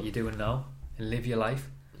embrace what you're doing now and live your life.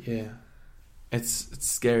 Yeah. It's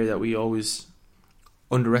scary that we always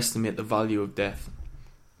underestimate the value of death.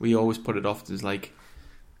 We always put it off as like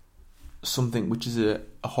something which is a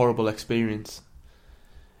horrible experience.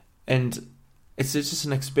 And it's just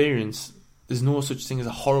an experience. There's no such thing as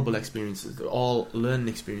a horrible experience. They're all learning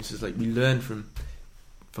experiences. Like, we learn from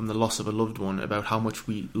the loss of a loved one about how much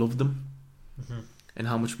we love them and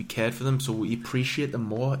how much we cared for them. So we appreciate them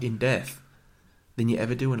more in death than you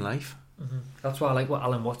ever do in life. That's why I like what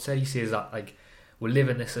Alan Watts said. He says that, like, we live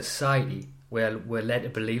in a society where we're led to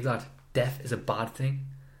believe that death is a bad thing,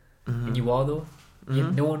 and you are, though.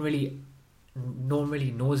 No one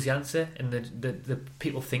really knows the answer, and the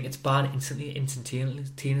people think it's bad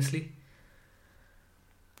instantaneously.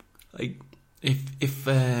 Like, if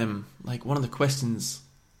like, one of the questions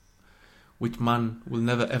which man will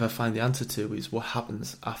never ever find the answer to is what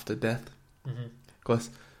happens after death,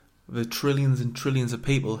 because the trillions and trillions of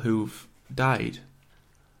people who've died,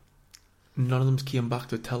 none of them came back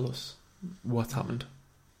to tell us what's happened.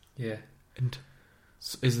 Yeah. And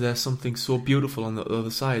is there something so beautiful on the other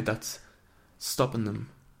side that's stopping them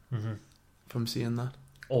from seeing that?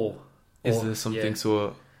 Is there something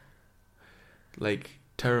so, like,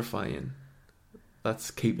 terrifying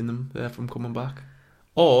that's keeping them there from coming back?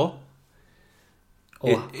 Or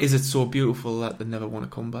is it so beautiful that they never want to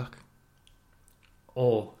come back?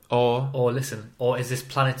 Or is this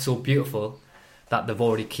planet so beautiful that they've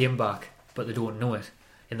already came back but they don't know it,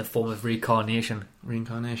 in the form of reincarnation?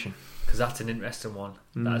 Because that's an interesting one.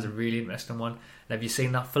 That is a really interesting one. And have you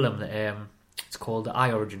seen that film that it's called The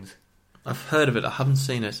Eye Origins? I've heard of it. I haven't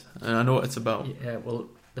seen it, and I know what it's about. Yeah, well,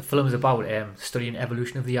 the film is about studying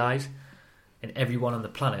evolution of the eyes, and everyone on the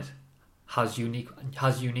planet has unique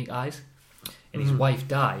eyes. And his wife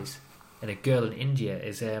dies, and a girl in India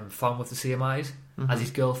is found with the same eyes as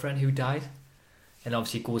his girlfriend who died. And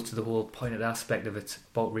obviously it goes to the whole point of the aspect of it's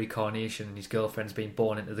about reincarnation, and his girlfriend's being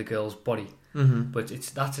born into the girl's body. But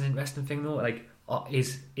that's an interesting thing, though. Like,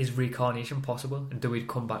 is reincarnation possible, and do we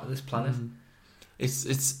come back to this planet?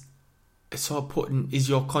 It's sort of putting, is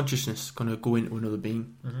your consciousness going to go into another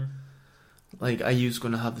being? Like, are you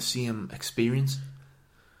going to have the same experience?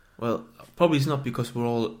 Well, probably it's not, because we're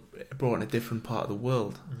all brought in a different part of the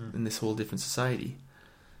world, in this whole different society.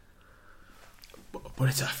 But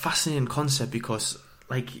it's a fascinating concept, because,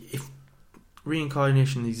 like, if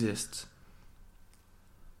reincarnation exists,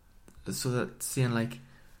 so that saying, like,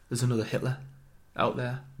 there's another Hitler out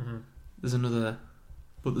there, there's another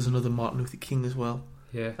Martin Luther King as well.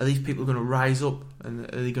 Yeah. Are these people going to rise up,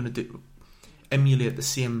 and are they going to emulate the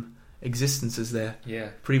same existence as their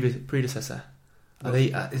predecessor? Are they?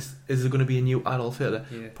 Is there going to be a new Adolf Hitler?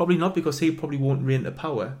 Yeah. Probably not, because he probably won't reign to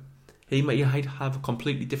power. He might have a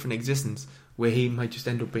completely different existence, where he might just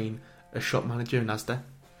end up being a shop manager in Asda.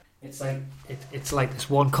 It's like this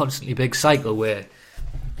one constantly big cycle where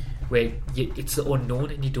it's the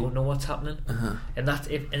unknown, and you don't know what's happening. And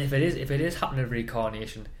if it is happening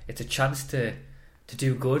reincarnation, it's a chance to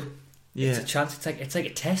do good. Yeah. It's a chance. It's like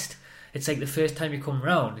a test. It's like the first time you come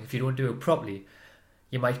around, if you don't do it properly,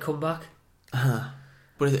 you might come back.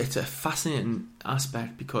 But it's a fascinating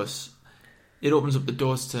aspect, because it opens up the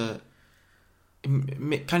doors to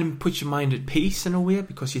kind of puts your mind at peace in a way,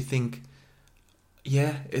 because you think,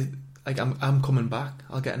 I'm coming back.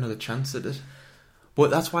 I'll get another chance at it.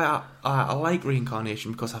 But that's why I like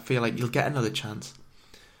reincarnation, because I feel like you'll get another chance.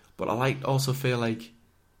 But I also feel like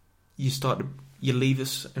you leave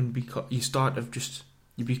us and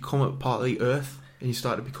you become a part of the earth, and you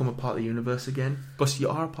start to become a part of the universe again. Because you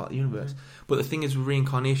are a part of the universe. But the thing is with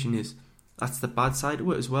reincarnation is, that's the bad side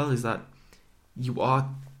to it as well, is that you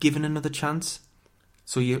are given another chance.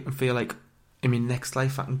 So you feel like, in my next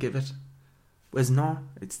life I can give it. Whereas no,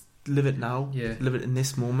 it's live it now. Yeah. Live it in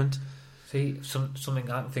this moment. See,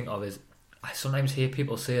 something I can think of is, I sometimes hear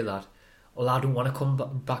people say that, well, I don't want to come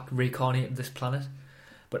back reincarnated to this planet.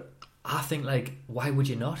 But I think, like, why would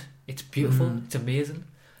you not? It's beautiful. It's amazing.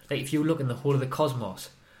 Like, if you look in the whole of the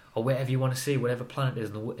cosmos, or wherever you want to see, whatever planet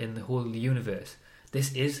is in the whole of the universe,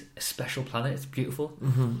 this is a special planet. It's beautiful.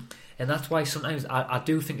 And that's why sometimes I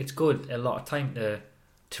do think it's good a lot of time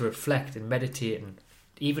to reflect and meditate and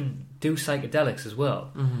even do psychedelics as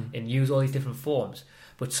well, and use all these different forms.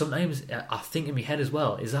 But sometimes I think in my head as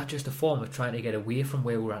well, is that just a form of trying to get away from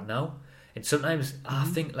where we're at now? And sometimes I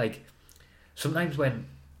think, like, sometimes when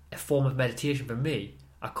a form of meditation for me,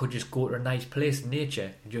 I could just go to a nice place in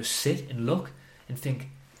nature and just sit and look and think,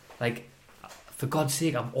 like, for God's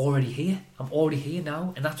sake, I'm already here. I'm already here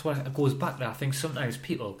now. And that's what it goes back to. I think sometimes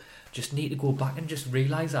people just need to go back and just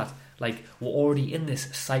realise that, like, we're already in this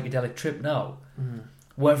psychedelic trip now,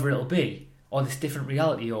 whatever it'll be, or this different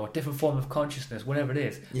reality or different form of consciousness, whatever it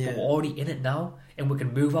is. Yeah. But we're already in it now, and we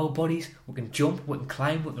can move our bodies, we can jump, we can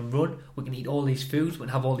climb, we can run, we can eat all these foods, we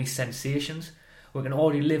can have all these sensations, we can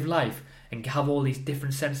already live life and have all these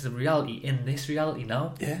different senses of reality in this reality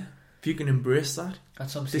now. Yeah. If you can embrace that,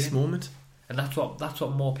 that's what I'm this saying. moment. And that's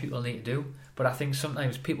what more people need to do. But I think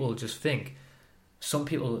sometimes people just think, some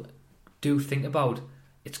people do think about,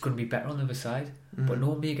 it's going to be better on the other side, but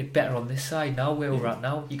no, make it better on this side now, where we're at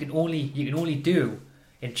now. You can only do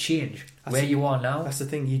and change where you are now. That's the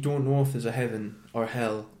thing. You don't know if there's a heaven or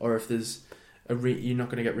hell, or if there's you're not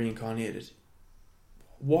going to get reincarnated.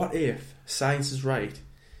 What if science is right,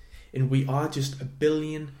 and we are just 1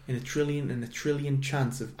 billion and 1 trillion and 1 trillion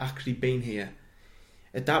chance of actually being here?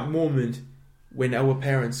 At that moment, when our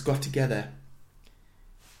parents got together,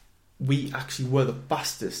 we actually were the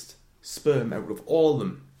fastest sperm out of all of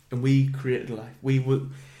them, and we created life.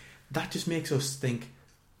 That just makes us think,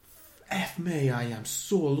 F me, I am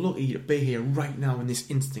so lucky to be here right now in this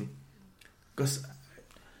instant. Because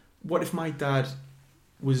what if my dad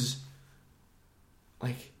was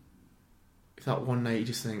like, if that one night you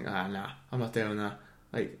just think, nah, I'm not doing that,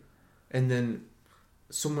 like, and then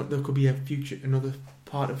there could be another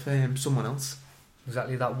part of someone else.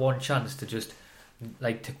 Exactly, that one chance to just,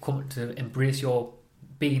 like, to embrace your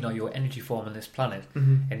being or your energy form on this planet,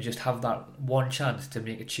 and just have that one chance to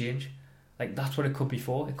make a change. Like, that's what it could be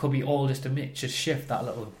for. It could be all just to shift that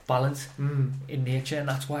little balance in nature. And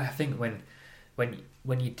that's why I think when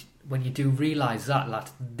you do realise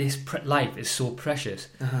that this life is so precious,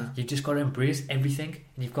 you just got to embrace everything,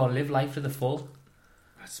 and you've got to live life to the full.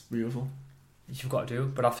 That's beautiful. You've got to do.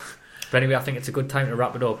 But anyway, I think it's a good time to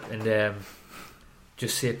wrap it up and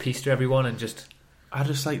just say peace to everyone, and just... I'd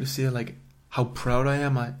just like to say, like, how proud I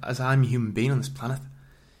am as I'm a human being on this planet.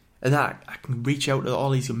 And that I can reach out to all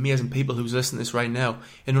these amazing people who's listening to this right now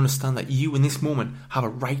and understand that you in this moment have a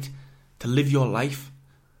right to live your life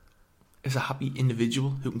as a happy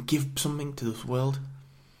individual who can give something to this world.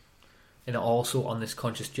 And also on this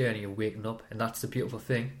conscious journey of waking up, and that's the beautiful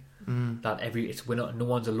thing, that no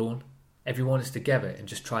one's alone. Everyone is together and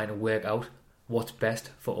just trying to work out what's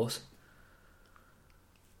best for us.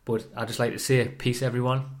 But I'd just like to say peace,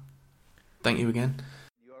 everyone. Thank you again.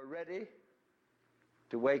 You're ready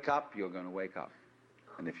to wake up, you're going to wake up.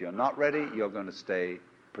 And if you're not ready, you're going to stay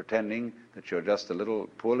pretending that you're just a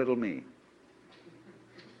poor little me.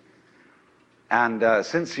 And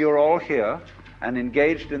since you're all here and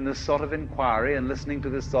engaged in this sort of inquiry and listening to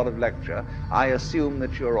this sort of lecture, I assume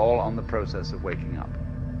that you're all on the process of waking up.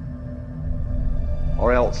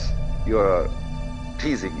 Or else you're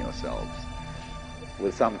teasing yourselves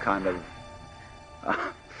with some kind of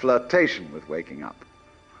flirtation with waking up,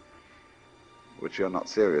 which you're not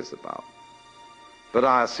serious about. But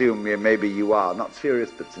I assume maybe you are, not serious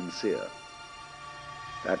but sincere,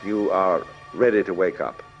 that you are ready to wake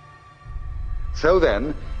up. So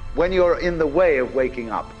then, when you're in the way of waking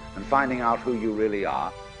up and finding out who you really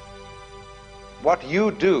are, what you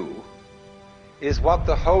do is what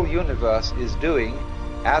the whole universe is doing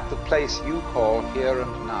at the place you call here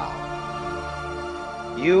and now.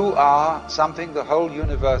 You are something the whole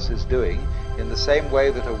universe is doing in the same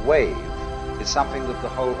way that a wave is something that the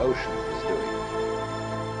whole ocean is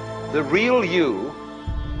doing. The real you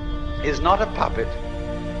is not a puppet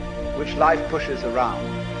which life pushes around.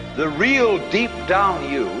 The real deep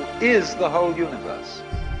down you is the whole universe.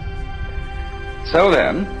 So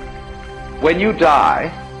then, when you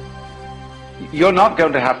die, you're not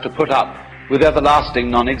going to have to put up with everlasting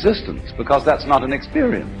non-existence, because that's not an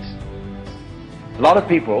experience. A lot of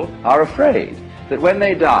people are afraid that when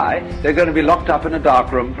they die, they're going to be locked up in a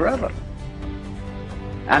dark room forever.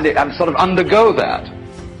 And sort of undergo that.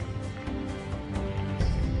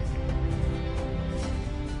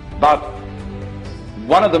 But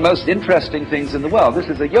one of the most interesting things in the world, this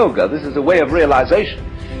is a yoga, this is a way of realization.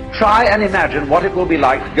 Try and imagine what it will be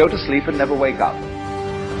like to go to sleep and never wake up.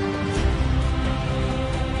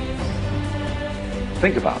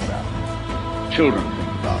 Think about that. Children think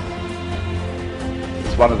about it.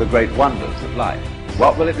 It's one of the great wonders of life.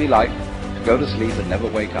 What will it be like to go to sleep and never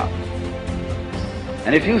wake up?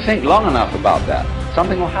 And if you think long enough about that,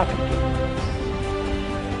 something will happen to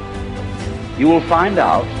you. You will find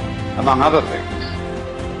out, among other things,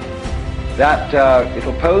 that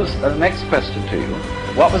it'll pose the next question to you.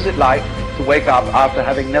 What was it like to wake up after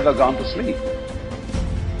having never gone to sleep?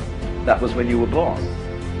 That was when you were born.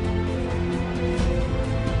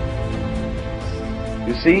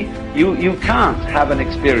 You see, you can't have an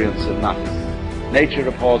experience of nothing. Nature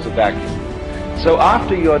abhors a vacuum. So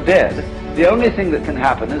after you're dead, the only thing that can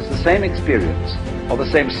happen is the same experience, or the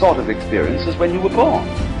same sort of experience as when you were born.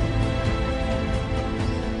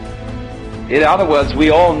 In other words, we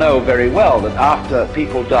all know very well that after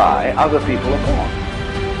people die, other people are born.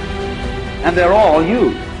 And they're all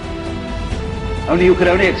you. Only you can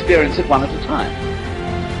only experience it one at a time.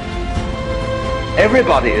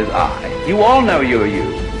 Everybody is I. You all know you're you.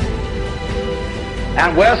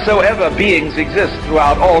 And wheresoever beings exist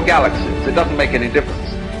throughout all galaxies, it doesn't make any difference.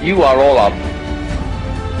 You are all of them.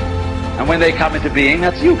 And when they come into being,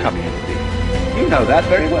 that's you coming into being. You know that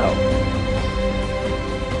very well.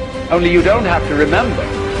 Only you don't have to remember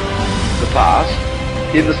the past.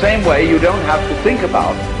 In the same way, you don't have to think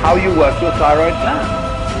about how you work your thyroid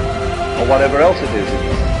gland or whatever else it is in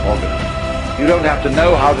your organism. You don't have to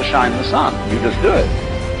know how to shine the sun. You just do it.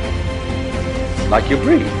 Like you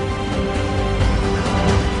breathe.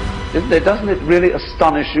 Doesn't it really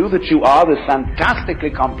astonish you that you are this fantastically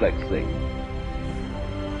complex thing?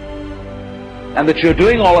 And that you're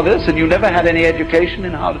doing all of this and you never had any education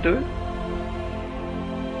in how to do it?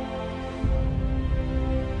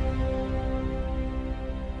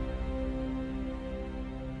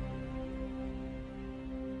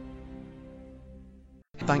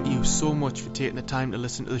 Thank you so much for taking the time to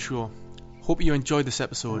listen to the show. Hope you enjoyed this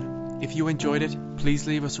episode. If you enjoyed it, please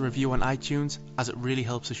leave us a review on iTunes, as it really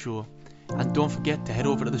helps the show. And don't forget to head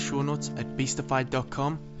over to the show notes at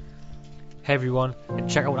beastified.com. Hey everyone, and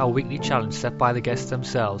check out our weekly challenge set by the guests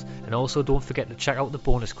themselves, and also don't forget to check out the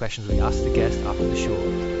bonus questions we ask the guests after the show.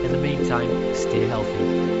 In the meantime, stay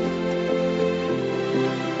healthy.